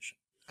circulation.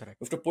 We Correct.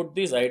 have to put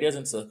these ideas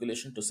in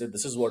circulation to say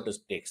this is what it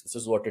takes, this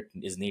is what it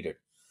is needed,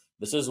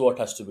 this is what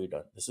has to be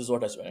done, this is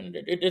what has to, and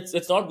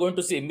it's not going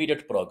to see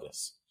immediate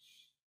progress.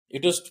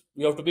 It is,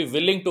 you have to be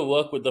willing to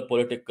work with the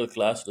political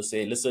class to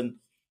say, listen,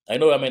 I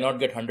know I may not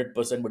get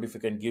 100%, but if you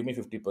can give me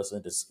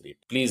 50%, it's great.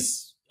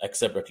 Please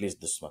accept at least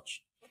this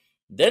much.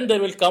 Then there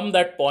will come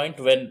that point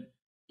when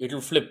it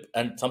will flip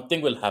and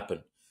something will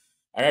happen.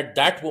 And at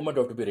that moment,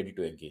 you have to be ready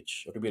to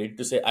engage. You have to be ready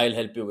to say, I'll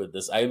help you with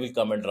this. I will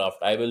come and draft.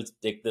 I will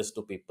take this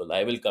to people.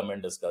 I will come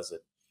and discuss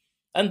it.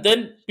 And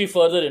then be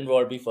further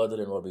involved, be further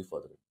involved, be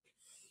further involved.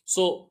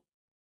 So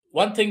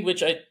one thing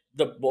which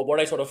what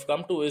I sort of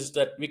come to is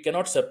that we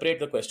cannot separate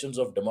the questions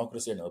of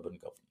democracy and urban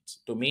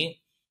governance. To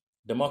me,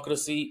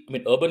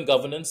 urban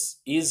governance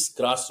is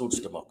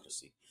grassroots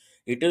democracy.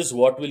 It is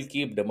what will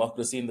keep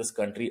democracy in this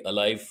country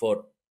alive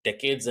for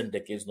decades and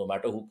decades, no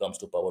matter who comes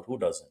to power, who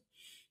doesn't.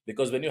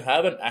 Because when you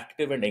have an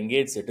active and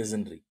engaged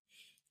citizenry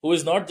who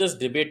is not just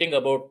debating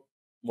about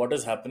what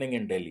is happening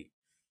in Delhi,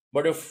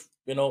 but if,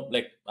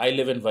 like I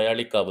live in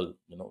Vayali Kaval,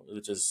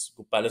 which is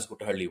Palace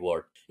Guttahalli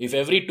ward. If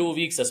every 2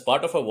 weeks as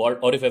part of a ward,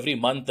 or if every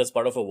month as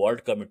part of a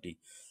ward committee,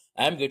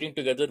 I am getting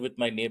together with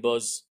my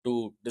neighbors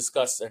to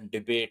discuss and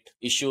debate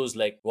issues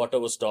like water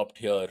was stopped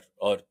here,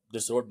 or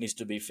this road needs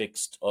to be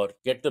fixed, or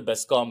get the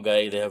Bescom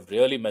guy, they have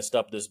really messed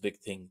up this big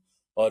thing,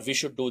 or we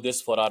should do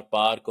this for our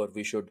park, or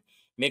we should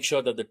make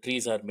sure that the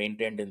trees are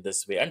maintained in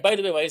this way. And by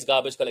the way, why is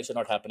garbage collection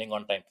not happening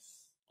on time?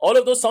 All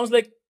of those sounds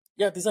like,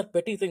 yeah, these are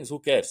petty things. Who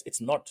cares? It's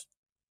not.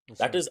 That's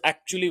That right. is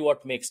actually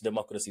what makes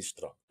democracy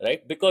strong,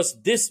 right?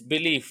 Because this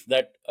belief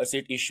that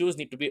issues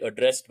need to be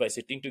addressed by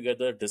sitting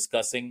together,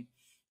 discussing,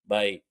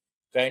 by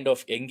kind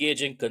of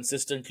engaging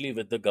consistently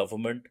with the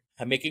government,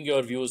 making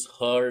your views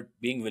heard,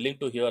 being willing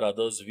to hear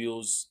others'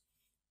 views,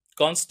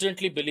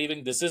 constantly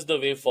believing this is the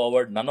way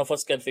forward. None of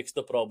us can fix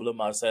the problem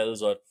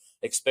ourselves or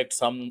expect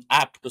some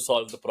app to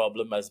solve the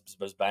problem as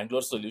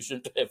Bangalore's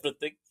solution to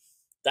everything.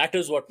 That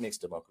is what makes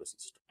democracy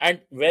strong.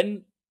 And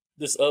when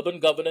this urban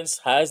governance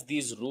has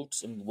these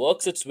roots and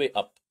works its way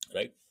up,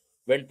 right?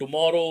 When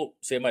tomorrow,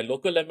 say, my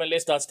local MLA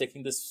starts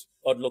taking this,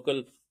 or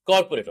local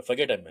corporator,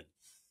 forget MLA,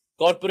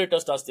 corporator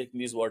starts taking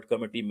these ward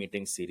committee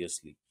meetings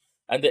seriously,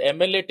 and the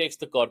MLA takes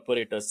the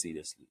corporator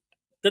seriously,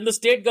 then the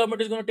state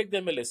government is going to take the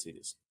MLA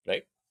seriously,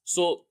 right?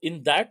 So,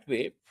 in that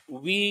way,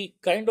 we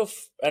kind of,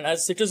 and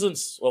as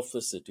citizens of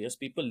the city, as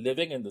people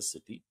living in the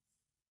city,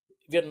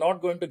 we are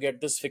not going to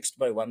get this fixed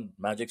by one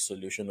magic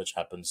solution which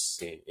happens,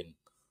 say, in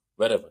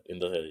wherever, in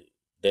the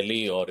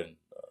Delhi or in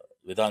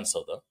Vidhan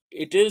Sabha.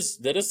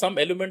 There is some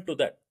element to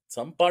that.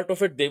 Some part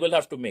of it they will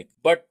have to make,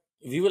 but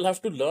we will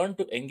have to learn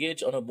to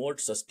engage on a more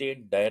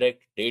sustained,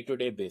 direct,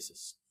 day-to-day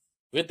basis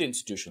with the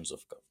institutions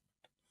of government.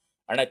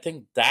 And I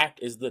think that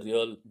is the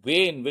real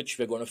way in which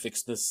we're going to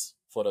fix this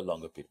for a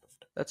longer period of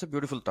time. That's a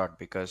beautiful thought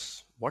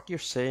because what you're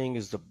saying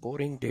is the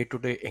boring day to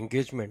day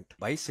engagement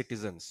by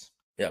citizens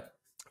Yeah.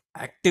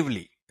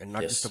 actively and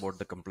not just Yes. about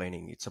the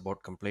complaining. It's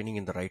about complaining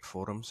in the right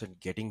forums and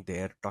getting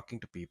there, talking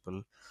to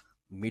people,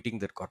 meeting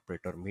their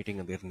corporator,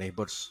 meeting their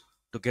neighbors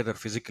together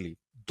physically.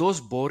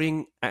 Those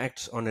boring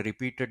acts on a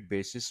repeated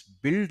basis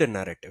build a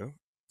narrative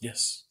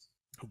Yes.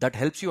 that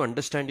helps you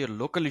understand your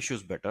local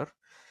issues better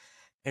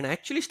and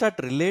actually start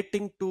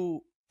relating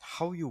to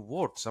how you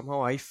vote.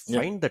 Somehow I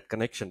Yeah. find that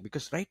connection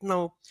because right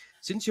now,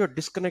 since you're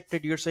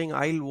disconnected, you're saying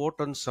I'll vote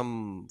on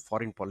some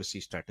foreign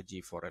policy strategy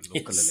for a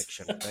local Yes.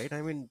 election, right?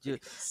 I mean,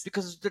 Yes.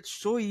 because that's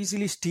so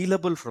easily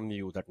stealable from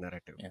you, that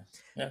narrative, Yeah.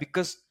 Yeah.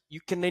 because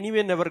you can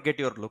anyway never get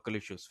your local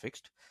issues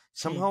fixed. Hmm.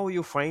 Somehow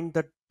you find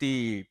that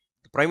the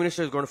prime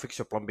minister is going to fix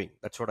your plumbing.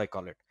 That's what I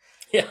call it,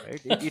 Yeah.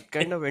 right? It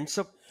kind of ends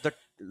up that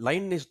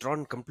line is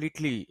drawn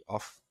completely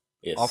off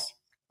Yes.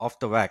 off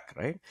the whack,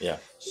 right? Yeah.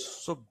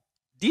 So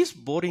these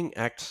boring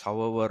acts,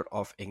 however,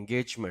 of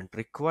engagement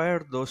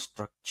require those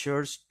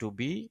structures to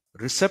be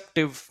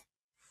receptive.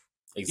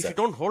 If you Exactly.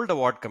 don't hold a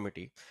ward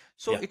committee,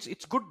 so Yeah.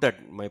 it's good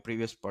that my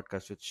previous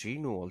podcast with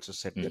Shinu also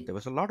said that Hmm. there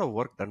was a lot of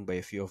work done by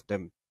a few of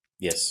them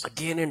Yes.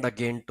 again and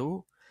again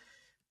to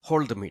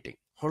hold the meeting,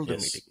 hold the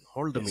meeting, Yes.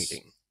 hold the Yes.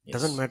 meeting.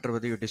 Doesn't Yes. matter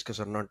whether you discuss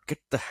or not. Get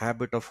the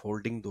habit of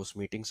holding those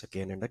meetings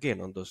again and again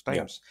on those Yeah.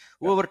 times.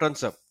 Yeah. Whoever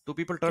turns up, two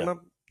people turn Yeah.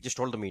 up, just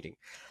hold the meeting.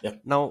 Yeah.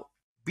 Now,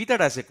 be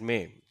that as it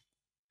may,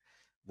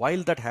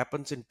 while that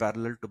happens in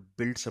parallel to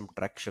build some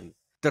traction,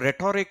 the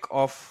rhetoric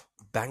of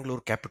Bangalore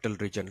capital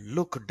region,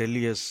 look,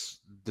 Delhi is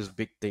this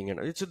big thing, and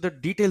it's the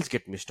details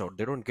get missed out.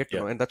 They don't get to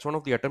Yeah. know, and that's one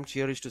of the attempts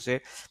here is to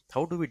say,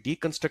 how do we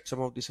deconstruct some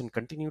of this and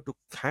continue to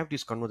have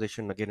this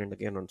conversation again and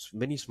again on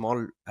many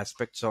small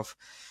aspects of,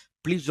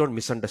 please don't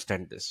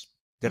misunderstand this.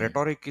 The Hmm.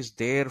 rhetoric is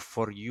there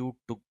for you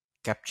to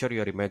capture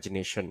your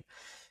imagination,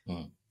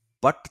 Hmm.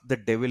 but the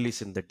devil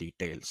is in the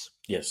details.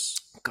 Yes.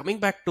 Coming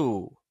back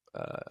to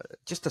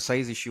just the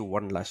size issue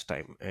one last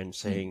time and Hmm.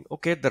 saying,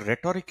 okay, the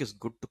rhetoric is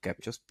good to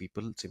capture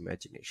people's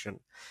imagination.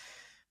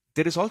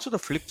 There is also the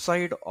flip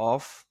side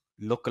of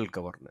local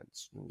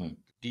governance. Hmm.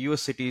 The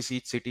US cities,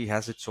 each city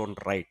has its own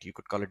right. You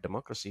could call it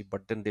democracy,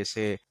 but then they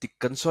say the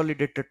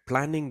consolidated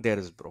planning there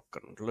is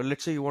broken.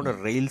 Let's say you want a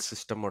Hmm. rail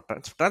system or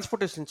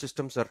transportation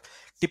systems are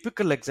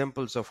typical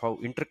examples of how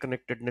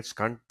interconnectedness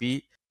can't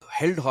be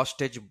held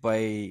hostage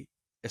by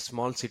a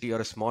small city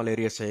or a small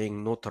area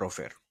saying no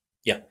thoroughfare.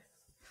 Yeah.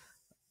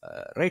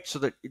 Right, so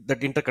that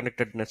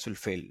interconnectedness will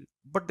fail,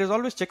 but there's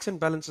always checks and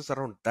balances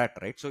around that,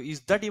 right? So is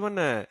that even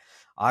a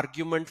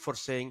argument for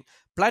saying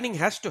planning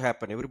has to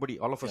happen? Everybody,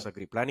 all of Yeah. us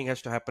agree planning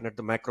has to happen at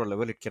the macro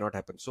level. It cannot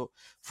happen. So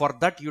for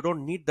that you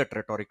don't need that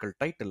rhetorical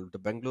title. The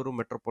Bengaluru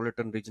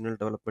Metropolitan Regional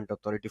Development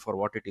Authority, for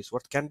what it is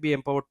worth, can be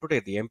empowered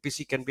today. The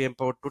MPC can be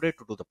empowered today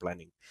to do the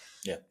planning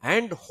Yeah.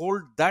 and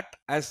hold that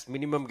as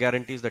minimum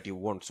guarantees that you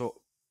want. So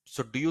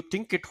do you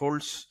think it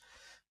holds,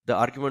 the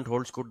argument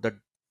holds good, that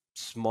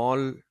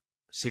small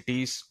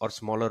cities or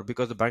smaller,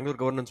 because the Bangalore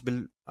governance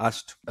bill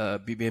asked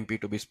BBMP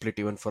to be split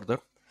even further,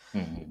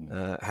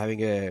 Hmm.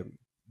 having a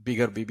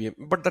bigger BBM,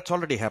 but that's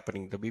already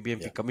happening. The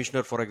BBMP Yeah.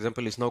 commissioner, for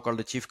example, is now called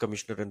the chief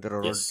commissioner, and there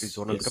are already Yes.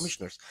 zonal Yes.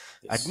 commissioners.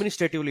 Yes.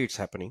 Administratively, it's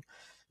happening.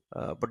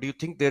 But do you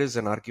think there is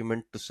an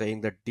argument to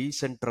saying that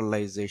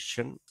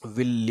decentralization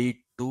will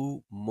lead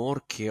to more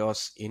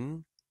chaos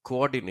in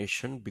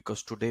coordination?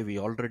 Because today we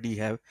already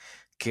have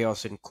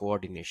chaos in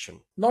coordination.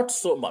 Not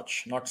so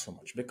much. Not so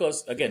much.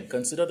 Because again,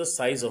 consider the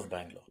size of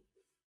Bangalore.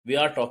 We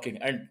are talking,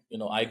 and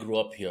I grew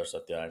up here,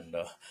 Satya, and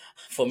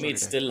for me, So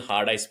it's did I. still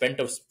hard. I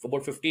spent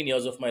about 15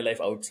 years of my life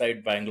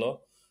outside Bangalore,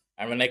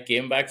 and when I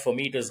came back, for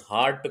me, it is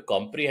hard to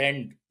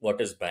comprehend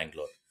what is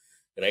Bangalore.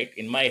 Right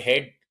in my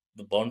head,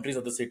 the boundaries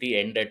of the city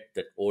end at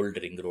that old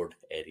ring road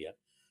area,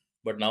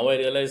 but now I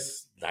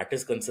realize that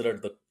is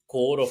considered the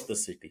core of the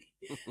city.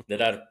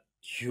 There are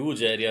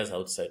huge areas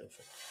outside of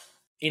it.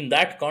 In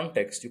that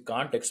context, you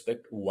can't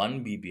expect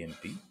one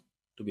BBMP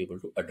to be able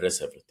to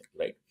address everything,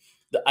 right?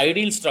 The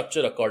ideal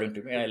structure, according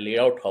to me, and I laid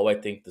out how I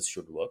think this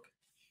should work,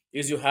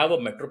 is you have a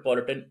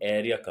metropolitan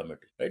area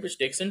committee, right, which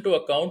takes into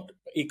account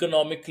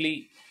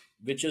economically,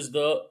 which is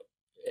the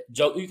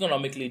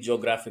economically,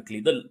 geographically,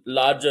 the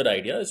larger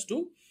idea is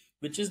to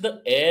which is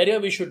the area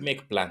we should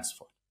make plans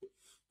for,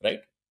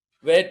 right?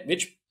 Where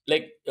which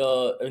like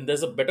and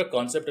there's a better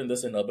concept in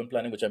this in urban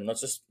planning, which I'm not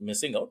just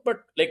missing out,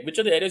 but like which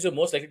are the areas you're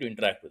most likely to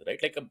interact with, right?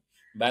 Like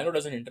Bangalore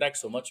doesn't interact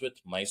so much with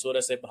Mysore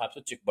as say perhaps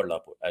with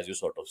Chikballapur, as you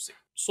sort of say.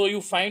 So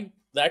you find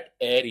that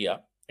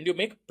area and you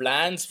make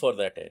plans for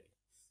that area.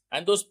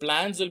 And those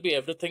plans will be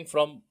everything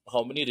from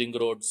how many ring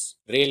roads,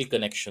 rail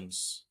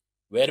connections,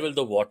 where will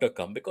the water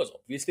come? Because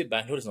obviously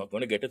Bangalore is not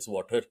going to get its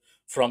water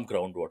from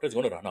groundwater, it's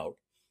going to run out.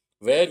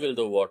 Where will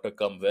the water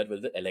come? Where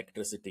will the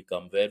electricity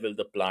come? Where will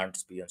the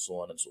plants be? And so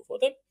on and so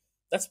forth. And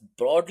that's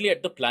broadly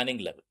at the planning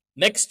level.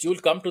 Next, you'll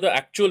come to the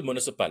actual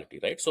municipality,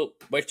 right? So,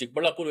 while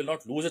Chikballapur will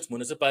not lose its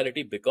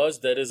municipality because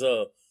there is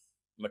a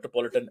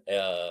metropolitan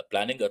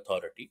planning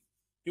authority,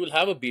 you will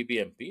have a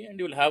BBMP and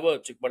you will have a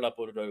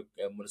Chikballapur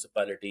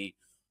municipality,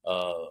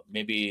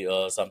 maybe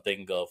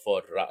something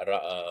for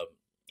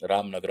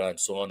Ramnagara and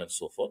so on and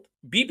so forth.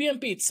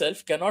 BBMP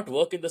itself cannot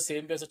work in the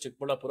same way as a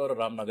Chikballapur or a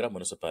Ramnagara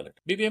municipality.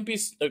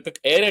 BBMP's the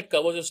area it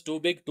covers is too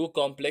big, too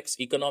complex,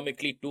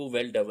 economically too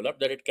well developed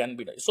that it can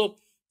be done. So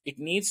there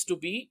needs to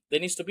be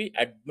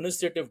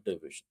administrative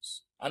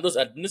divisions. And those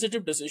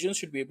administrative decisions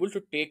should be able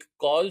to take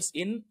calls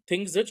in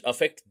things which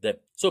affect them.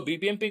 So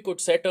BBMP could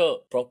set a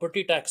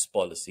property tax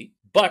policy,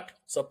 but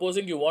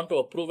supposing you want to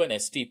approve an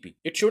STP,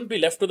 it shouldn't be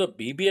left to the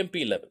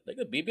BBMP level. Like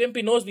the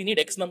BBMP knows we need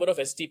X number of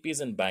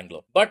STPs in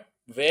Bangalore, but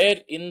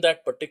where in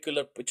that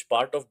particular which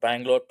part of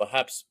Bangalore,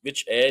 perhaps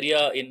which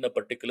area in a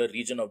particular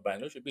region of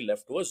Bangalore should be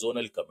left to a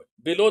zonal committee.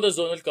 Below the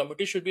zonal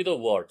committee should be the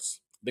wards,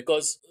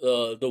 because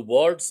the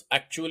wards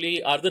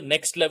actually are the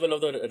next level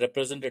of the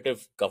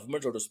representative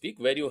government, so to speak,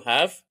 where you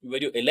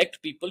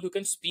elect people who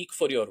can speak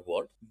for your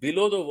ward.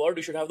 Below the ward,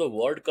 you should have the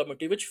ward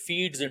committee, which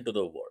feeds into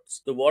the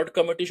wards. The ward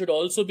committee should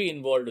also be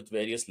involved with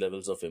various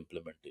levels of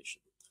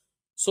implementation.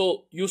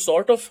 So you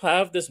sort of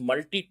have this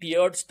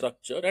multi-tiered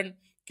structure, and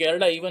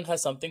Kerala even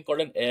has something called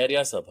an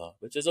area sabha,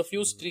 which is a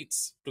few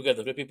streets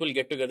together, where people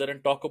get together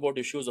and talk about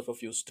issues of a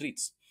few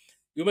streets.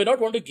 You may not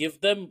want to give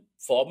them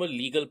formal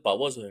legal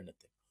powers or anything,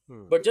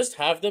 but just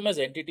have them as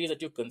entities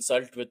that you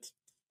consult with.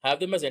 Have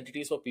them as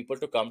entities for people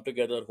to come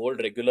together, hold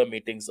regular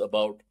meetings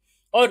about,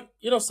 or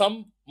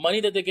some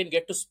money that they can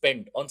get to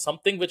spend on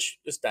something which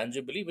is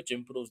tangibly which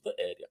improves the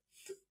area.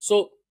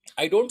 So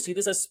I don't see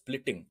this as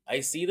splitting.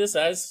 I see this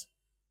as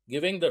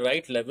giving the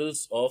right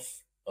levels of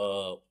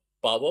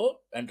power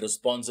and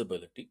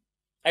responsibility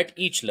at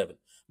each level.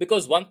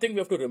 Because one thing we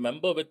have to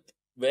remember with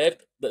where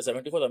the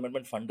 74th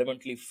Amendment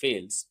fundamentally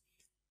fails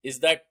is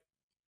that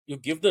you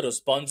give the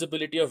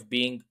responsibility of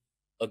being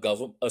a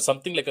government,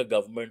 something like a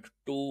government,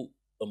 to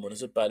a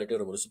municipality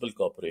or a municipal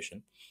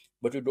corporation,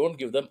 but you don't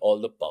give them all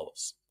the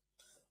powers.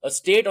 A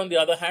state, on the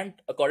other hand,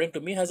 according to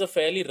me, has a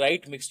fairly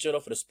right mixture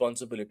of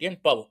responsibility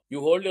and power.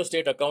 You hold your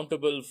state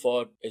accountable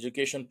for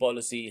education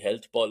policy,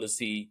 health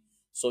policy,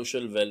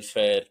 social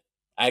welfare,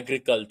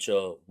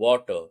 agriculture,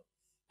 water,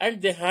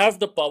 and they have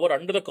the power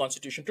under the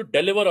constitution to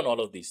deliver on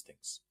all of these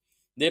things.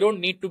 They don't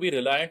need to be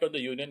reliant on the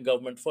union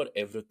government for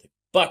everything.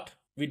 But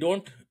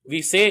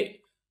we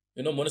say,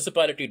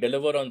 municipality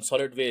deliver on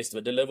solid waste,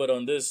 we deliver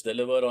on this,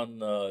 deliver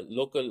on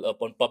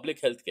upon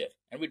public healthcare,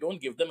 and we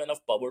don't give them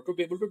enough power to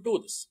be able to do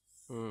this.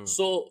 Hmm.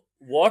 So,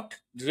 what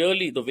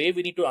really, the way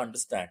we need to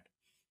understand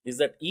is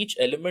that each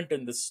element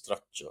in this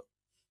structure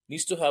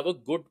needs to have a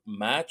good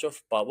match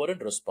of power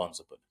and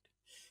responsibility.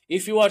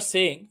 If you are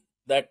saying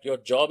that your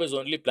job is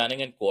only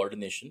planning and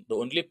coordination, the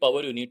only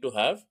power you need to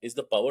have is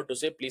the power to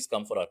say, please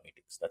come for our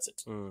meetings. That's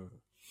it. Hmm.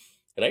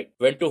 Right?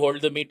 When to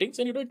hold the meetings,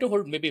 and you don't need to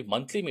hold maybe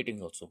monthly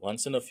meetings also,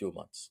 once in a few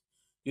months.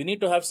 You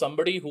need to have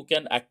somebody who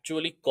can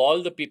actually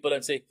call the people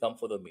and say, come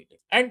for the meeting.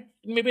 And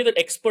maybe the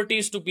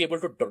expertise to be able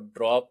to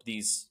drop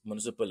these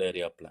municipal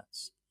area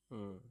plans.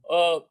 Hmm.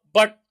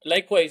 But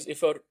likewise,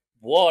 if your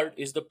ward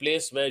is the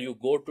place where you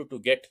go to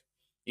get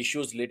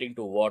issues relating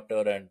to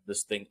water and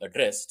this thing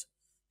addressed,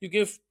 you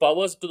give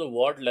powers to the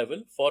ward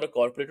level for a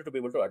corporator to be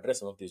able to address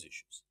some of these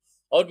issues.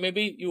 Or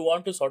maybe you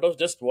want to sort of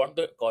just want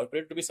the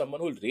corporator to be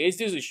someone who will raise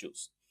these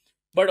issues.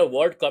 But a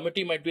ward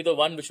committee might be the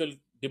one which will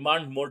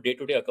demand more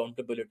day-to-day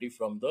accountability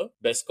from the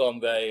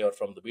BESCOM guy or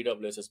from the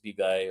BWSSB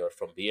guy or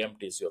from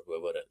BMTC or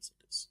whoever else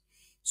it is.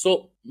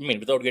 So,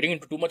 without getting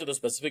into too much of the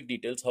specific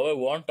details, how I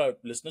want our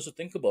listeners to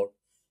think about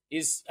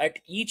is at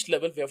each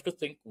level, we have to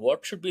think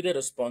what should be their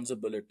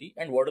responsibility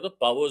and what are the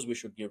powers we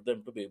should give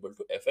them to be able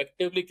to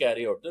effectively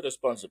carry out the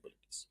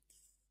responsibilities.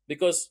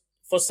 Because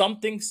for some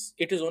things,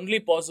 it is only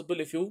possible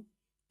if you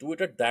do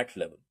it at that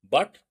level.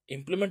 But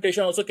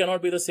implementation also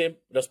cannot be the same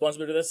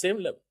responsibility at the same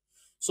level.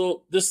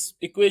 So this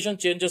equation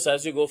changes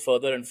as you go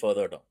further and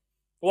further down.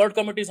 Ward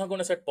committees are going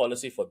to set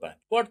policy for bank.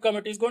 Ward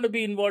committee is going to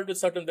be involved with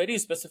certain very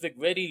specific,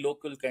 very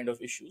local kind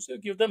of issues. You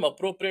give them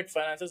appropriate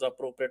finances,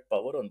 appropriate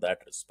power on that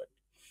respect.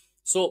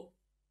 So,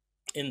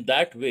 in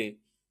that way,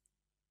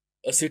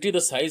 a city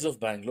the size of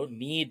Bangalore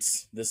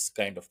needs this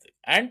kind of thing.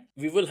 And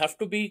we will have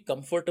to be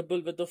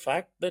comfortable with the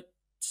fact that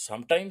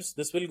sometimes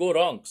this will go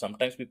wrong.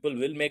 Sometimes people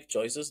will make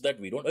choices that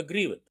we don't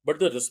agree with. But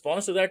the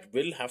response to that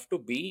will have to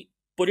be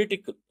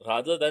political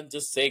rather than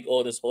just saying,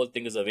 oh, this whole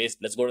thing is a waste.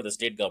 Let's go to the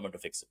state government to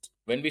fix it.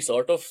 When we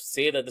sort of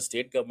say that the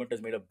state government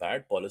has made a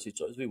bad policy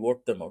choice, we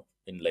vote them out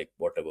in like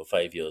whatever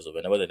 5 years or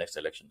whenever the next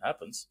election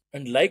happens.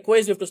 And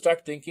likewise, you have to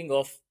start thinking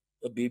of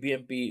a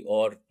BBMP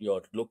or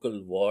your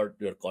local ward,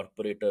 your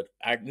corporator,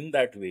 and in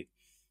that way,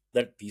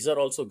 that these are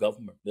also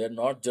government. They are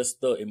not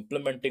just the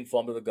implementing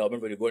form of the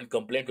government where you go and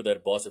complain to their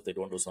boss if they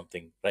don't do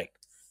something right.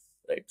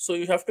 Right. So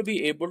you have to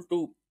be able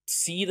to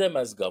see them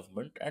as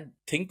government and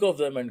think of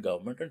them as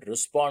government and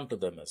respond to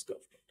them as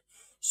government.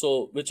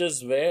 So, which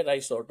is where I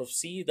sort of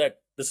see that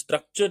the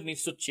structure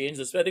needs to change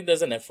this way. I think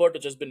there's an effort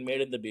which has been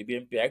made in the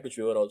BBMP Act, which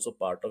we were also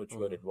part of, which we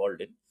were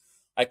involved in.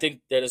 I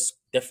think there is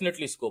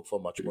definitely scope for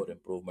much more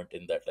improvement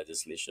in that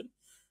legislation.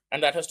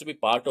 And that has to be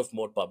part of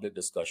more public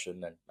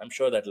discussion. And I'm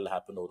sure that will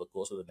happen over the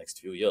course of the next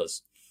few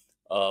years.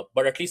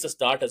 But at least a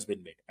start has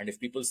been made. And if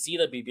people see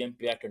the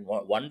BBMP Act and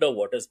wonder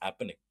what is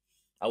happening,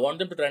 I want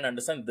them to try and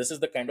understand this is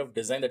the kind of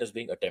design that is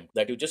being attempted.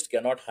 That you just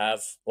cannot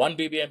have one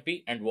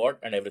BBMP and ward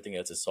and everything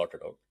else is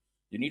sorted out.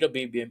 You need a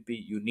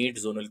BBMP, you need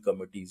zonal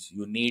committees,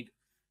 you need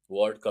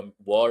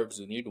wards,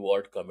 you need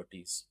ward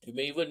committees. You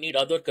may even need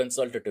other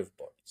consultative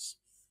bodies.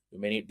 You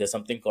may need, there's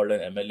something called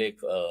an MLA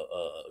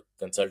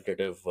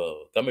consultative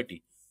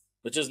committee,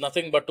 which is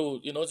nothing but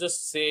to,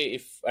 just say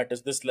if at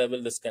this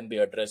level this can be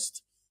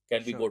addressed,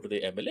 can we Sure. go to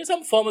the MLA?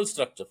 Some formal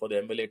structure for the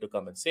MLA to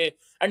come and say,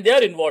 and they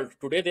are involved.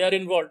 Today they are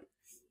involved.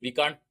 We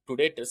can't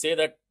today say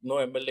that no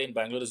MLA in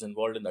Bangalore is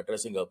involved in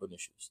addressing urban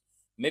issues.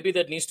 Maybe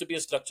there needs to be a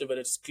structure where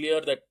it's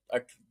clear that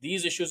at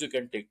these issues you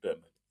can take to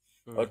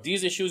MLA, or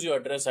these issues you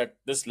address at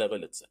this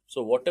level itself.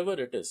 So whatever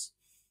it is,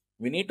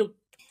 we need to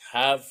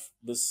have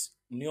this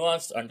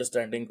nuanced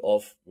understanding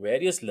of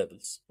various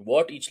levels,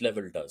 what each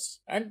level does,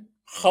 and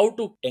how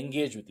to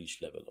engage with each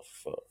level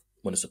of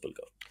municipal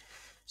government.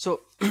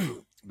 So,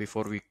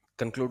 before we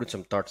conclude with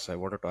some thoughts, I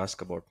wanted to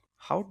ask about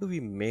how do we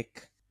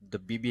make the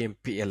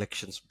BBMP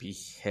elections be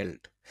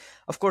held?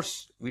 Of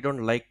course, we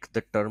don't like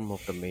the term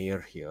of the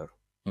mayor here.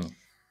 Hmm.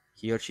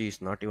 He or she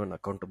is not even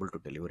accountable to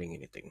delivering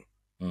anything.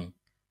 Hmm.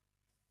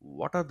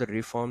 What are the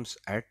reforms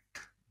at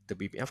the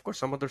BBMP? Of course,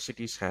 some other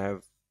cities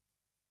have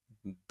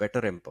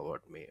better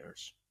empowered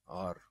mayors,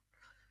 or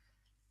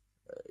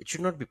it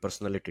should not be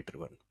personality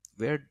driven.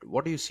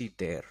 What do you see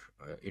there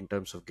in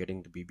terms of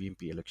getting the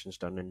BBMP elections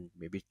done and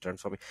maybe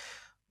transforming?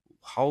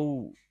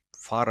 How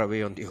far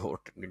away on the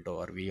hot window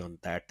are we on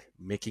that,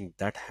 making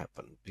that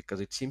happen? Because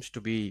it seems to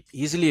be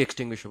easily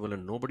extinguishable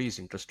and nobody is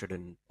interested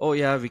in, oh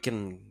yeah, we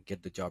can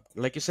get the job.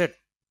 Like you said,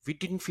 we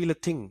didn't feel a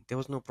thing. There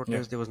was no Yeah.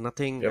 protest, there was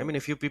nothing. I Yep. mean,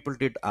 a few people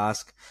did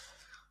ask,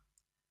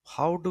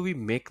 how do we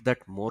make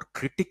that more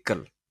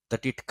critical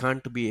that it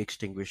can't be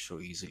extinguished so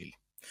easily?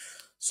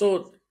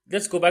 So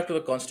let's go back to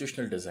the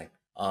constitutional design.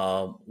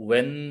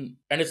 And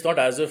it's not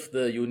as if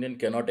the union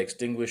cannot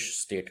extinguish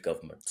state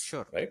governments,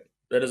 Sure. right?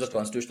 There is a Sure.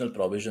 constitutional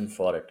provision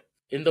for it.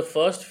 In the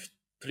first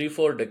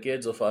 3-4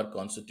 decades of our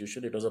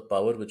constitution, it was a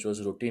power which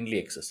was routinely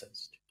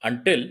exercised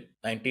until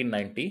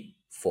 1990,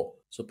 4.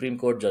 Supreme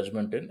Court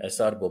judgment in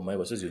SR Bommai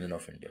versus Union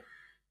of India,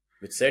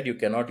 which said you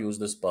cannot use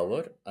this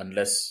power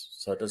unless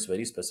certain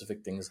very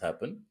specific things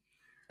happen.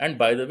 And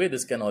by the way,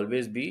 this can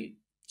always be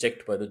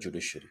checked by the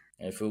judiciary.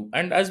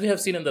 And as we have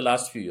seen in the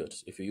last few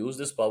years, if you use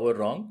this power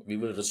wrong, we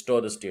will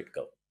restore the state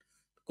government.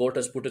 The court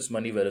has put its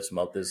money where its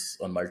mouth is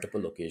on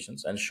multiple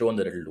occasions and shown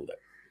that it will do that,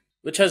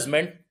 which has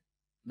meant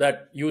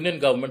that union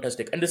government has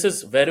taken, and this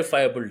is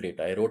verifiable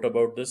data. I wrote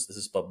about this. This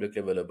is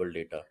publicly available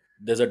data.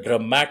 There's a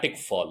dramatic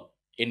fall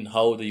in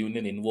how the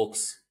union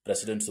invokes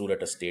precedence rule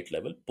at a state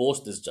level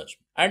post this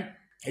judgment. And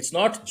it's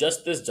not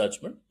just this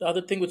judgment. The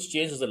other thing which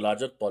changed is the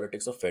larger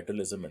politics of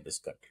federalism in this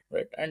country,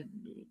 right? And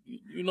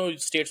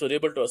states were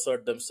able to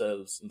assert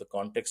themselves in the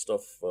context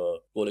of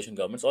coalition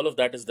governments. All of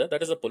that is there.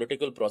 That is a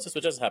political process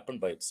which has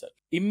happened by itself.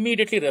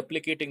 Immediately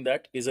replicating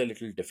that is a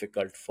little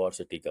difficult for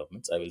city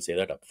governments. I will say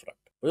that upfront.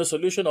 But the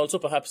solution also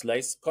perhaps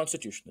lies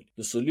constitutionally.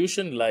 The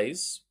solution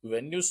lies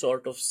when you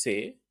sort of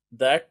say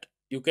that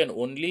you can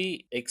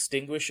only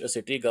extinguish a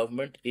city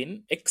government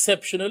in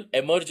exceptional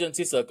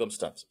emergency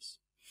circumstances.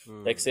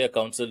 Like, say, a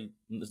council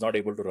is not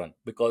able to run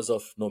because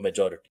of no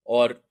majority,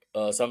 or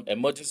some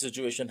emergency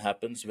situation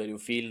happens where you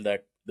feel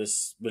that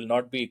this will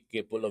not be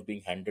capable of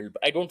being handled.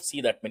 I don't see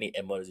that many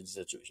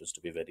emergency situations,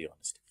 to be very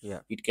honest.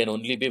 Yeah. It can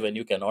only be when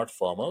you cannot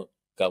form a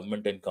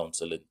government and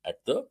council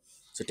at the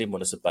city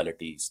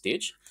municipality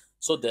stage.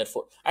 So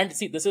therefore, and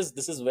see, this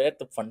is where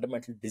the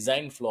fundamental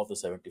design flaw of the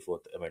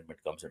 74th Amendment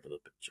comes into the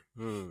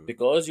picture.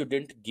 Because you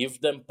didn't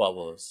give them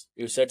powers.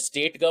 You said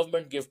state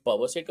government give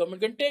powers, state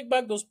government can take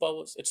back those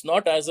powers. It's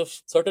not as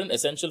if certain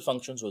essential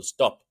functions will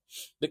stop.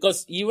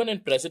 Because even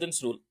in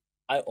president's rule,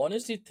 I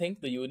honestly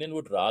think the union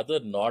would rather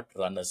not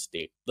run a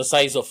state the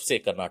size of, say,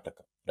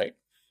 Karnataka, right?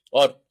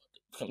 Or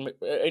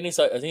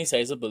any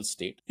sizable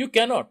state. You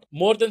cannot.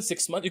 More than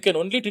 6 months, you can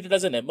only treat it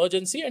as an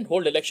emergency and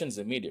hold elections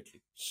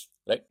immediately.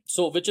 Right?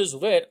 So, which is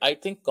where I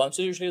think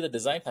constitutionally the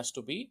design has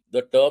to be,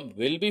 the term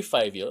will be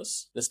 5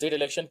 years. The State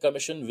Election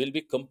Commission will be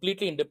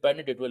completely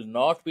independent. It will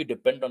not be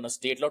dependent on a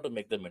state law to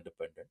make them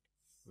independent.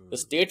 The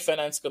State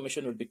Finance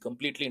Commission will be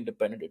completely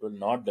independent. It will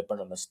not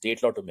depend on a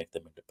state law to make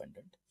them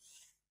independent.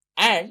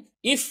 And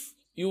if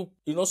you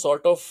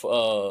sort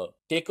of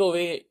take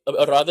away,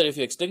 or rather if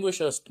you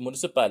extinguish a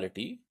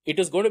municipality, it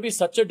is going to be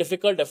such a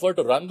difficult effort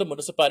to run the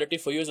municipality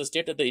for you as a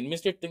state that the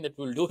immediate thing that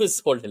we'll do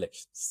is hold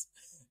elections,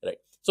 right?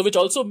 So which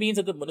also means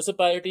that the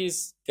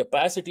municipality's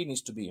capacity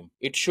needs to be,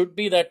 it should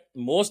be that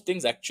most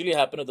things actually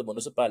happen at the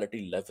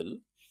municipality level,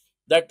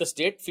 that the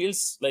state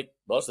feels like,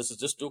 boss, this is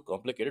just too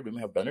complicated. We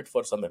may have done it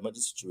for some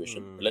emergency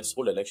situation. Let's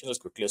hold elections as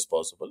quickly as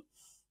possible.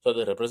 So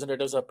the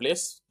representatives are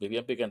placed,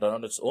 BBMP can run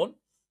on its own,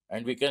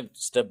 and we can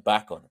step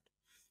back on it.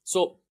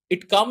 So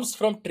it comes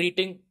from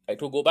treating,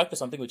 to go back to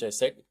something which I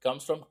said, it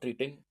comes from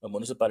treating a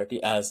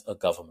municipality as a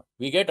government.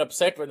 We get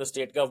upset when the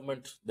state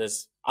government,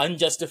 there's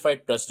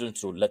unjustified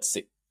precedent rule, let's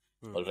say.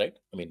 All right.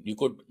 I mean, you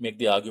could make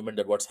the argument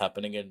that what's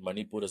happening in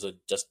Manipur is a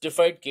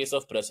justified case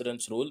of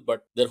precedence rule,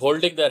 but they're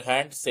holding their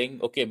hand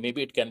saying, okay,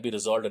 maybe it can be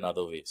resolved in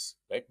other ways,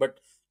 right? But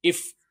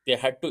if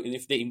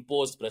they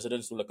imposed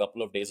precedence rule a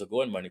couple of days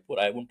ago in Manipur,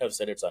 I wouldn't have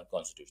said it's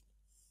unconstitutional.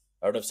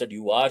 I would have said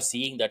you are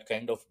seeing that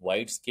kind of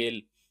large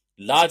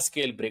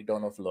scale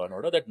breakdown of law and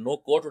order that no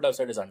court would have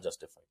said is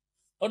unjustified,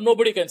 or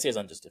nobody can say is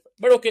unjustified.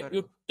 But okay,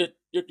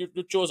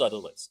 you chose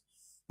otherwise.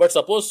 But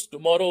suppose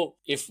tomorrow,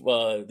 if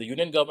the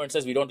union government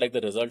says we don't like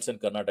the results in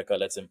Karnataka,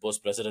 let's impose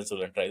precedence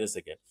rule and try this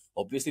again.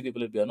 Obviously,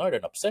 people will be annoyed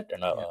and upset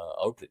and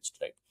outraged,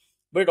 right?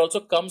 But it also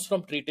comes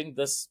from treating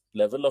this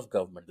level of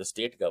government, the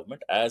state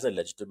government, as a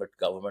legitimate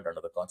government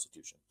under the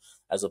constitution,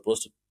 as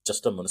opposed to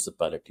just a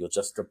municipality or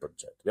just a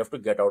project. We have to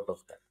get out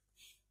of that.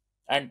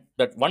 And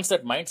that once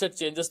that mindset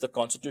changes, the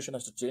constitution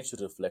has to change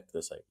to reflect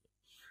this idea.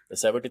 The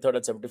 73rd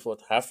and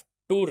 74th have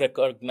to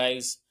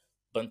recognize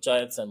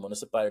panchayats and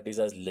municipalities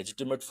as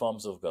legitimate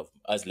forms of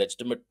government, as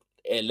legitimate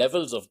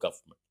levels of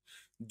government,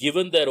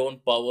 given their own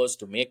powers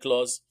to make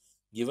laws,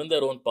 given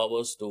their own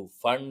powers to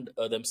fund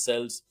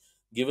themselves,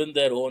 given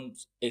their own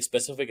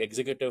specific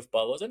executive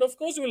powers. And of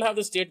course, you will have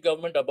the state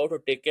government about to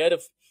take care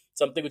of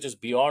something which is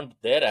beyond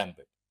their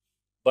ambit.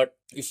 But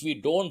if we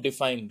don't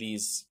define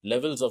these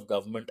levels of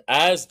government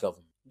as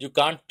government, you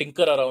can't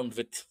tinker around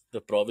with the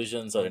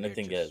provisions or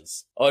anything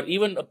else, or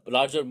even a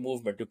larger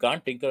movement. You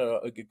can't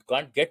you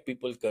can't get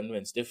people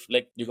convinced if,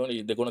 like, they're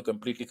going to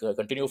completely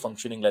continue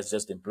functioning as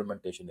just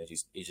implementation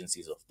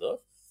agencies of the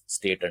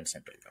state and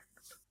central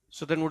government.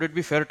 So then, would it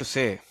be fair to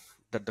say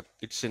that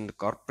it's in the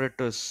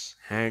corporators'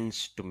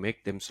 hands to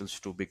make themselves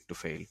too big to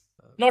fail?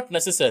 Not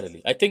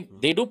necessarily. I think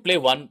they do play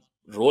one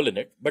role in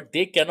it, but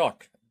they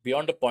cannot.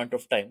 Beyond a point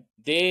of time,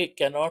 they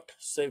cannot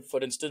say,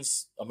 for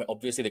instance,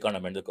 obviously they can't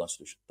amend the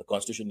constitution. The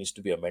constitution needs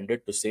to be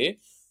amended to say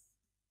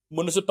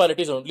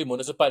only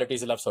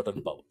municipalities will have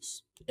certain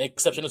powers.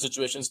 Exceptional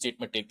situations, state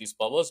may take these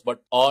powers,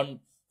 but on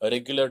a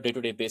regular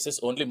day-to-day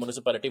basis, only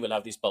municipality will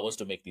have these powers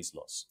to make these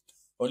laws.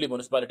 Only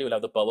municipality will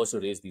have the powers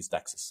to raise these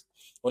taxes.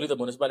 Only the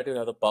municipality will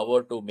have the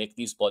power to make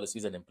these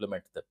policies and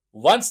implement them.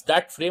 Once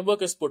that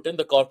framework is put in,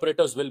 the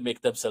corporators will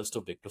make themselves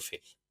too big to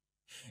fail.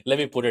 Let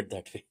me put it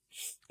that way,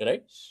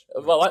 right?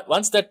 Mm.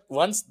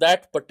 Once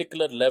that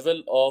particular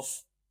level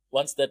of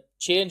once that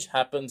change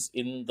happens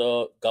in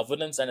the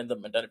governance and in the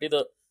mentality,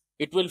 the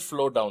it will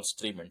flow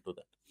downstream into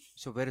that.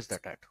 So where is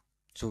that at?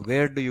 So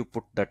where do you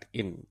put that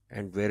in,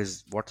 and where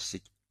is what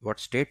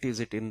state is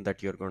it in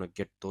that you're going to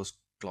get those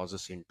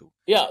clauses into?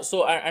 Yeah.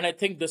 So and I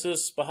think this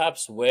is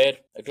perhaps where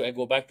I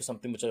go back to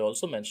something which I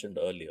also mentioned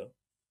earlier.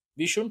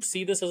 We shouldn't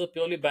see this as a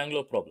purely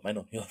Bangalore problem. I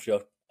know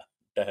your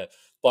uh,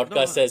 podcast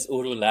No, says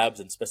Uru Labs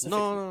and no, specifically.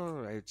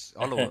 no, no, it's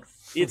all over.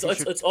 it's, We it's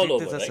should it's all treat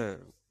this over, as right?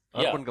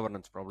 a Yeah. urban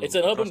governance It's problem an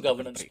urban across the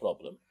governance country.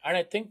 problem. And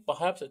I think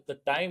perhaps at the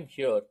time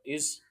here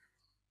is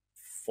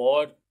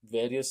for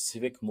various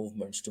civic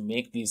movements to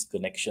make these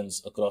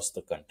connections across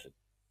the country,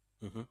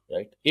 Hmm.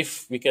 right?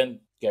 If we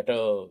can get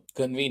a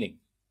convening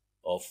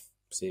of,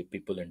 say,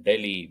 people in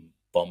Delhi,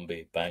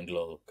 Bombay,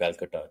 Bangalore,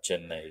 Calcutta,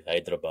 Chennai,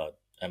 Hyderabad,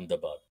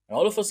 Ahmedabad, and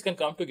all of us can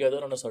come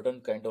together on a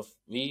certain kind of,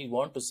 we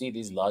want to see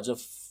these larger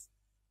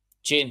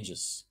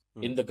changes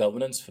Mm. in the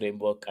governance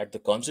framework at the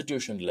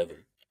constitution level.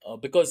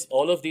 Because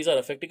all of these are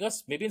affecting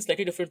us, maybe in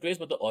slightly different ways,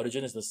 but the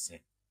origin is the same,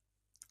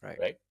 Right.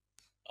 right?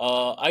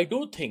 I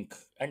do think,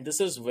 and this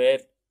is where,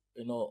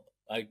 you know,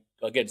 I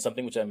again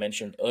something which I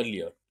mentioned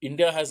earlier.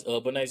 India has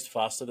urbanized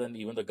faster than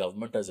even the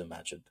government has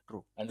imagined,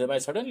 True. and they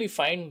might suddenly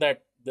find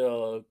that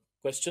the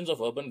questions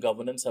of urban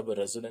governance have a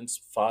resonance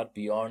far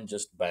beyond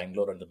just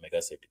Bangalore and the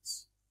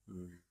megacities.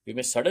 Mm. We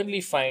may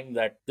suddenly find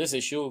that this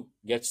issue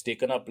gets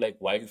taken up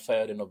like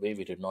wildfire in a way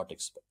we did not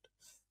expect.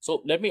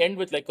 So let me end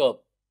with like a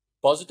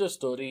positive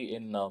story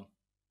in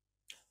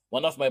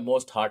one of my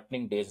most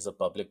heartening days as a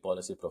public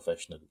policy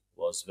professional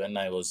was when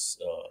I was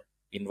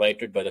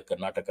invited by the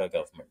Karnataka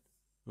government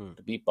Mm.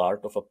 to be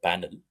part of a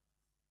panel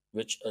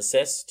which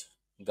assessed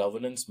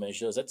governance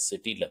measures at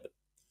city level.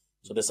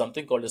 So there's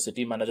something called the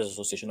City Managers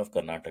Association of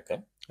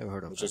Karnataka, I've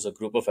heard of which that. is a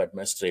group of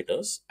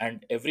administrators.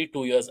 And every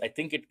 2 years, I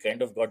think it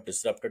kind of got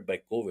disrupted by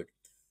COVID,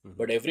 Hmm.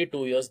 but every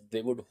 2 years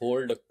they would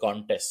hold a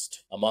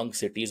contest among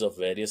cities of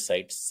various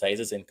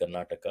sizes in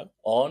Karnataka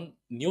on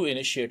new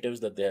initiatives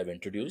that they have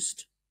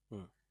introduced,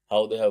 Mm.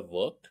 how they have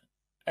worked,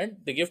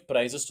 and they give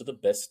prizes to the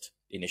best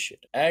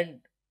initiative.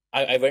 And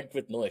I went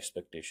with no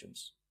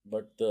expectations,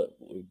 but the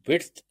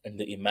width and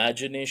the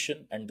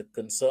imagination and the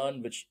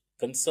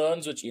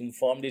concerns which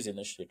inform these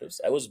initiatives,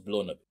 I was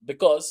blown away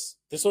because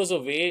this was a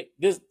way.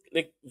 This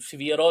like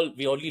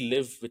we only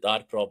live with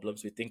our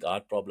problems. We think our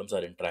problems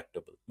are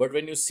intractable, but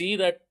when you see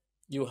that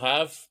you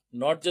have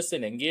not just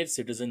an engaged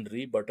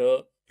citizenry but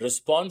a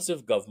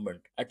responsive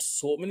government at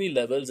so many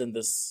levels in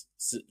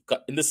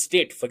in the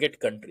state, forget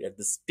country, at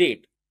the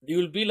state, you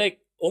will be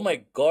like, oh my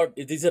god,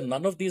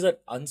 none of these are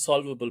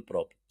unsolvable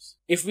problems.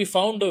 If we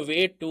found a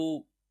way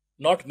to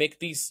not make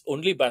these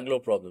only Bangalore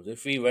problems,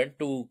 if we went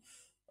to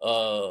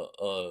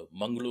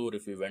Mangalore,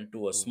 if we went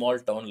to a Mm. small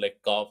town like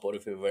Kap, or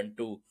if we went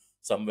to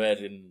somewhere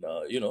in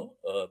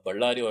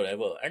Ballari or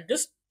ever, and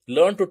just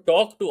learn to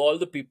talk to all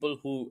the people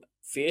who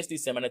face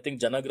these same. And I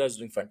think Janagra is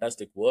doing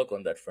fantastic work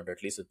on that front,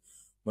 at least with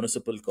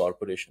municipal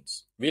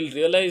corporations. We'll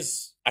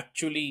realize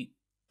actually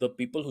the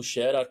people who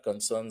share our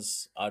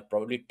concerns are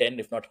probably 10,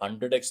 if not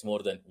 100x more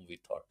than whom we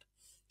thought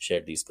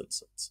shared these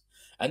concerns.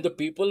 And the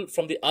people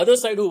from the other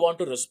side who want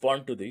to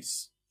respond to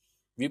these,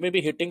 we may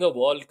be hitting a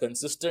wall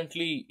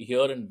consistently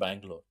here in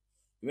Bangalore.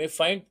 You may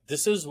find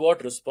this is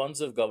what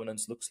responsive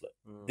governance looks like.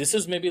 Mm. This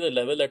is maybe the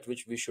level at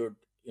which we should,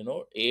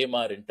 aim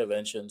our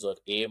interventions or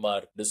aim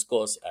our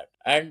discourse at.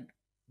 And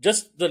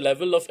just the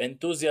level of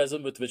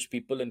enthusiasm with which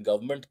people in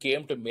government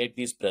came to make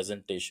these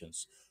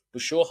presentations, to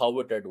show how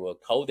it had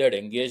worked, how they had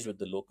engaged with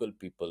the local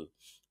people,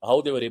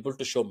 how they were able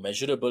to show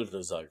measurable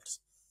results.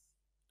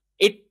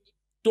 It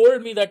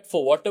told me that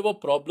for whatever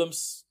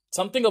problems,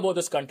 something about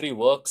this country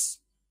works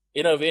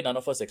in a way none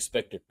of us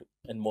expect it to,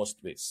 in most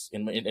ways,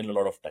 in a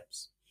lot of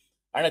times.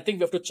 And I think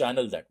we have to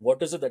channel that.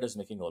 What is it that is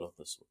making all of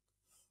this work?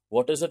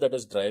 What is it that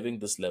is driving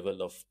this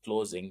level of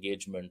close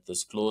engagement,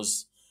 this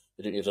close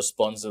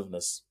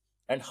responsiveness?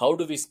 And how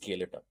do we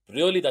scale it up?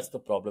 Really, that's the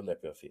problem that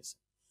we are facing.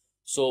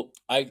 So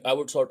I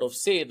would sort of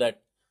say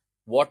that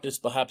what is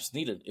perhaps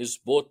needed is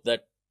both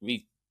that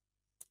we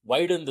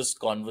widen this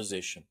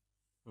conversation.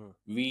 Mm.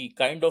 We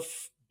kind of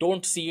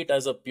don't see it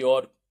as a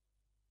pure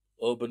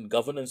urban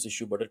governance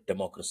issue, but a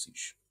democracy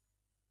issue.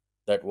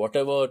 That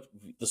whatever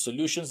the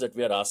solutions that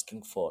we are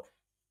asking for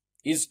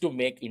is to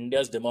make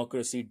India's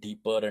democracy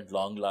deeper and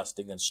long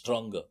lasting and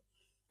stronger.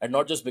 And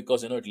not just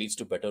because it leads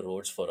to better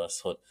roads for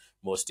us or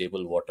more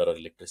stable water or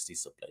electricity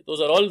supply.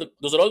 Those are all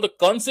the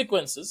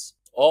consequences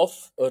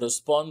of a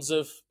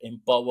responsive,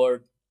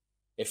 empowered,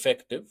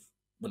 effective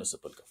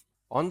municipal government.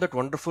 On that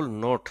wonderful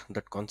note,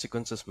 that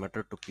consequences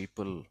matter to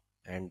people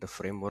and the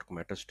framework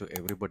matters to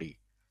everybody,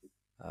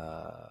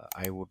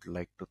 I would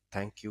like to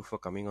thank you for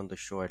coming on the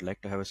show. I'd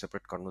like to have a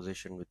separate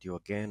conversation with you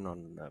again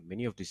on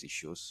many of these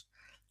issues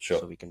so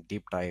Sure. we can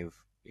deep dive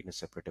in a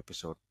separate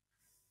episode.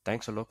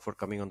 Thanks a lot for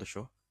coming on the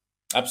show.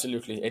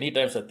 Absolutely.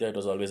 Anytime, Satya, it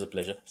was always a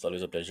pleasure. It's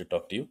always a pleasure to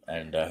talk to you,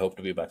 and I hope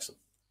to be back soon.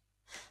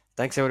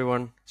 Thanks,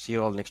 everyone. See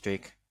you all next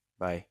week.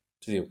 Bye.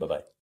 See you. Bye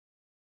bye.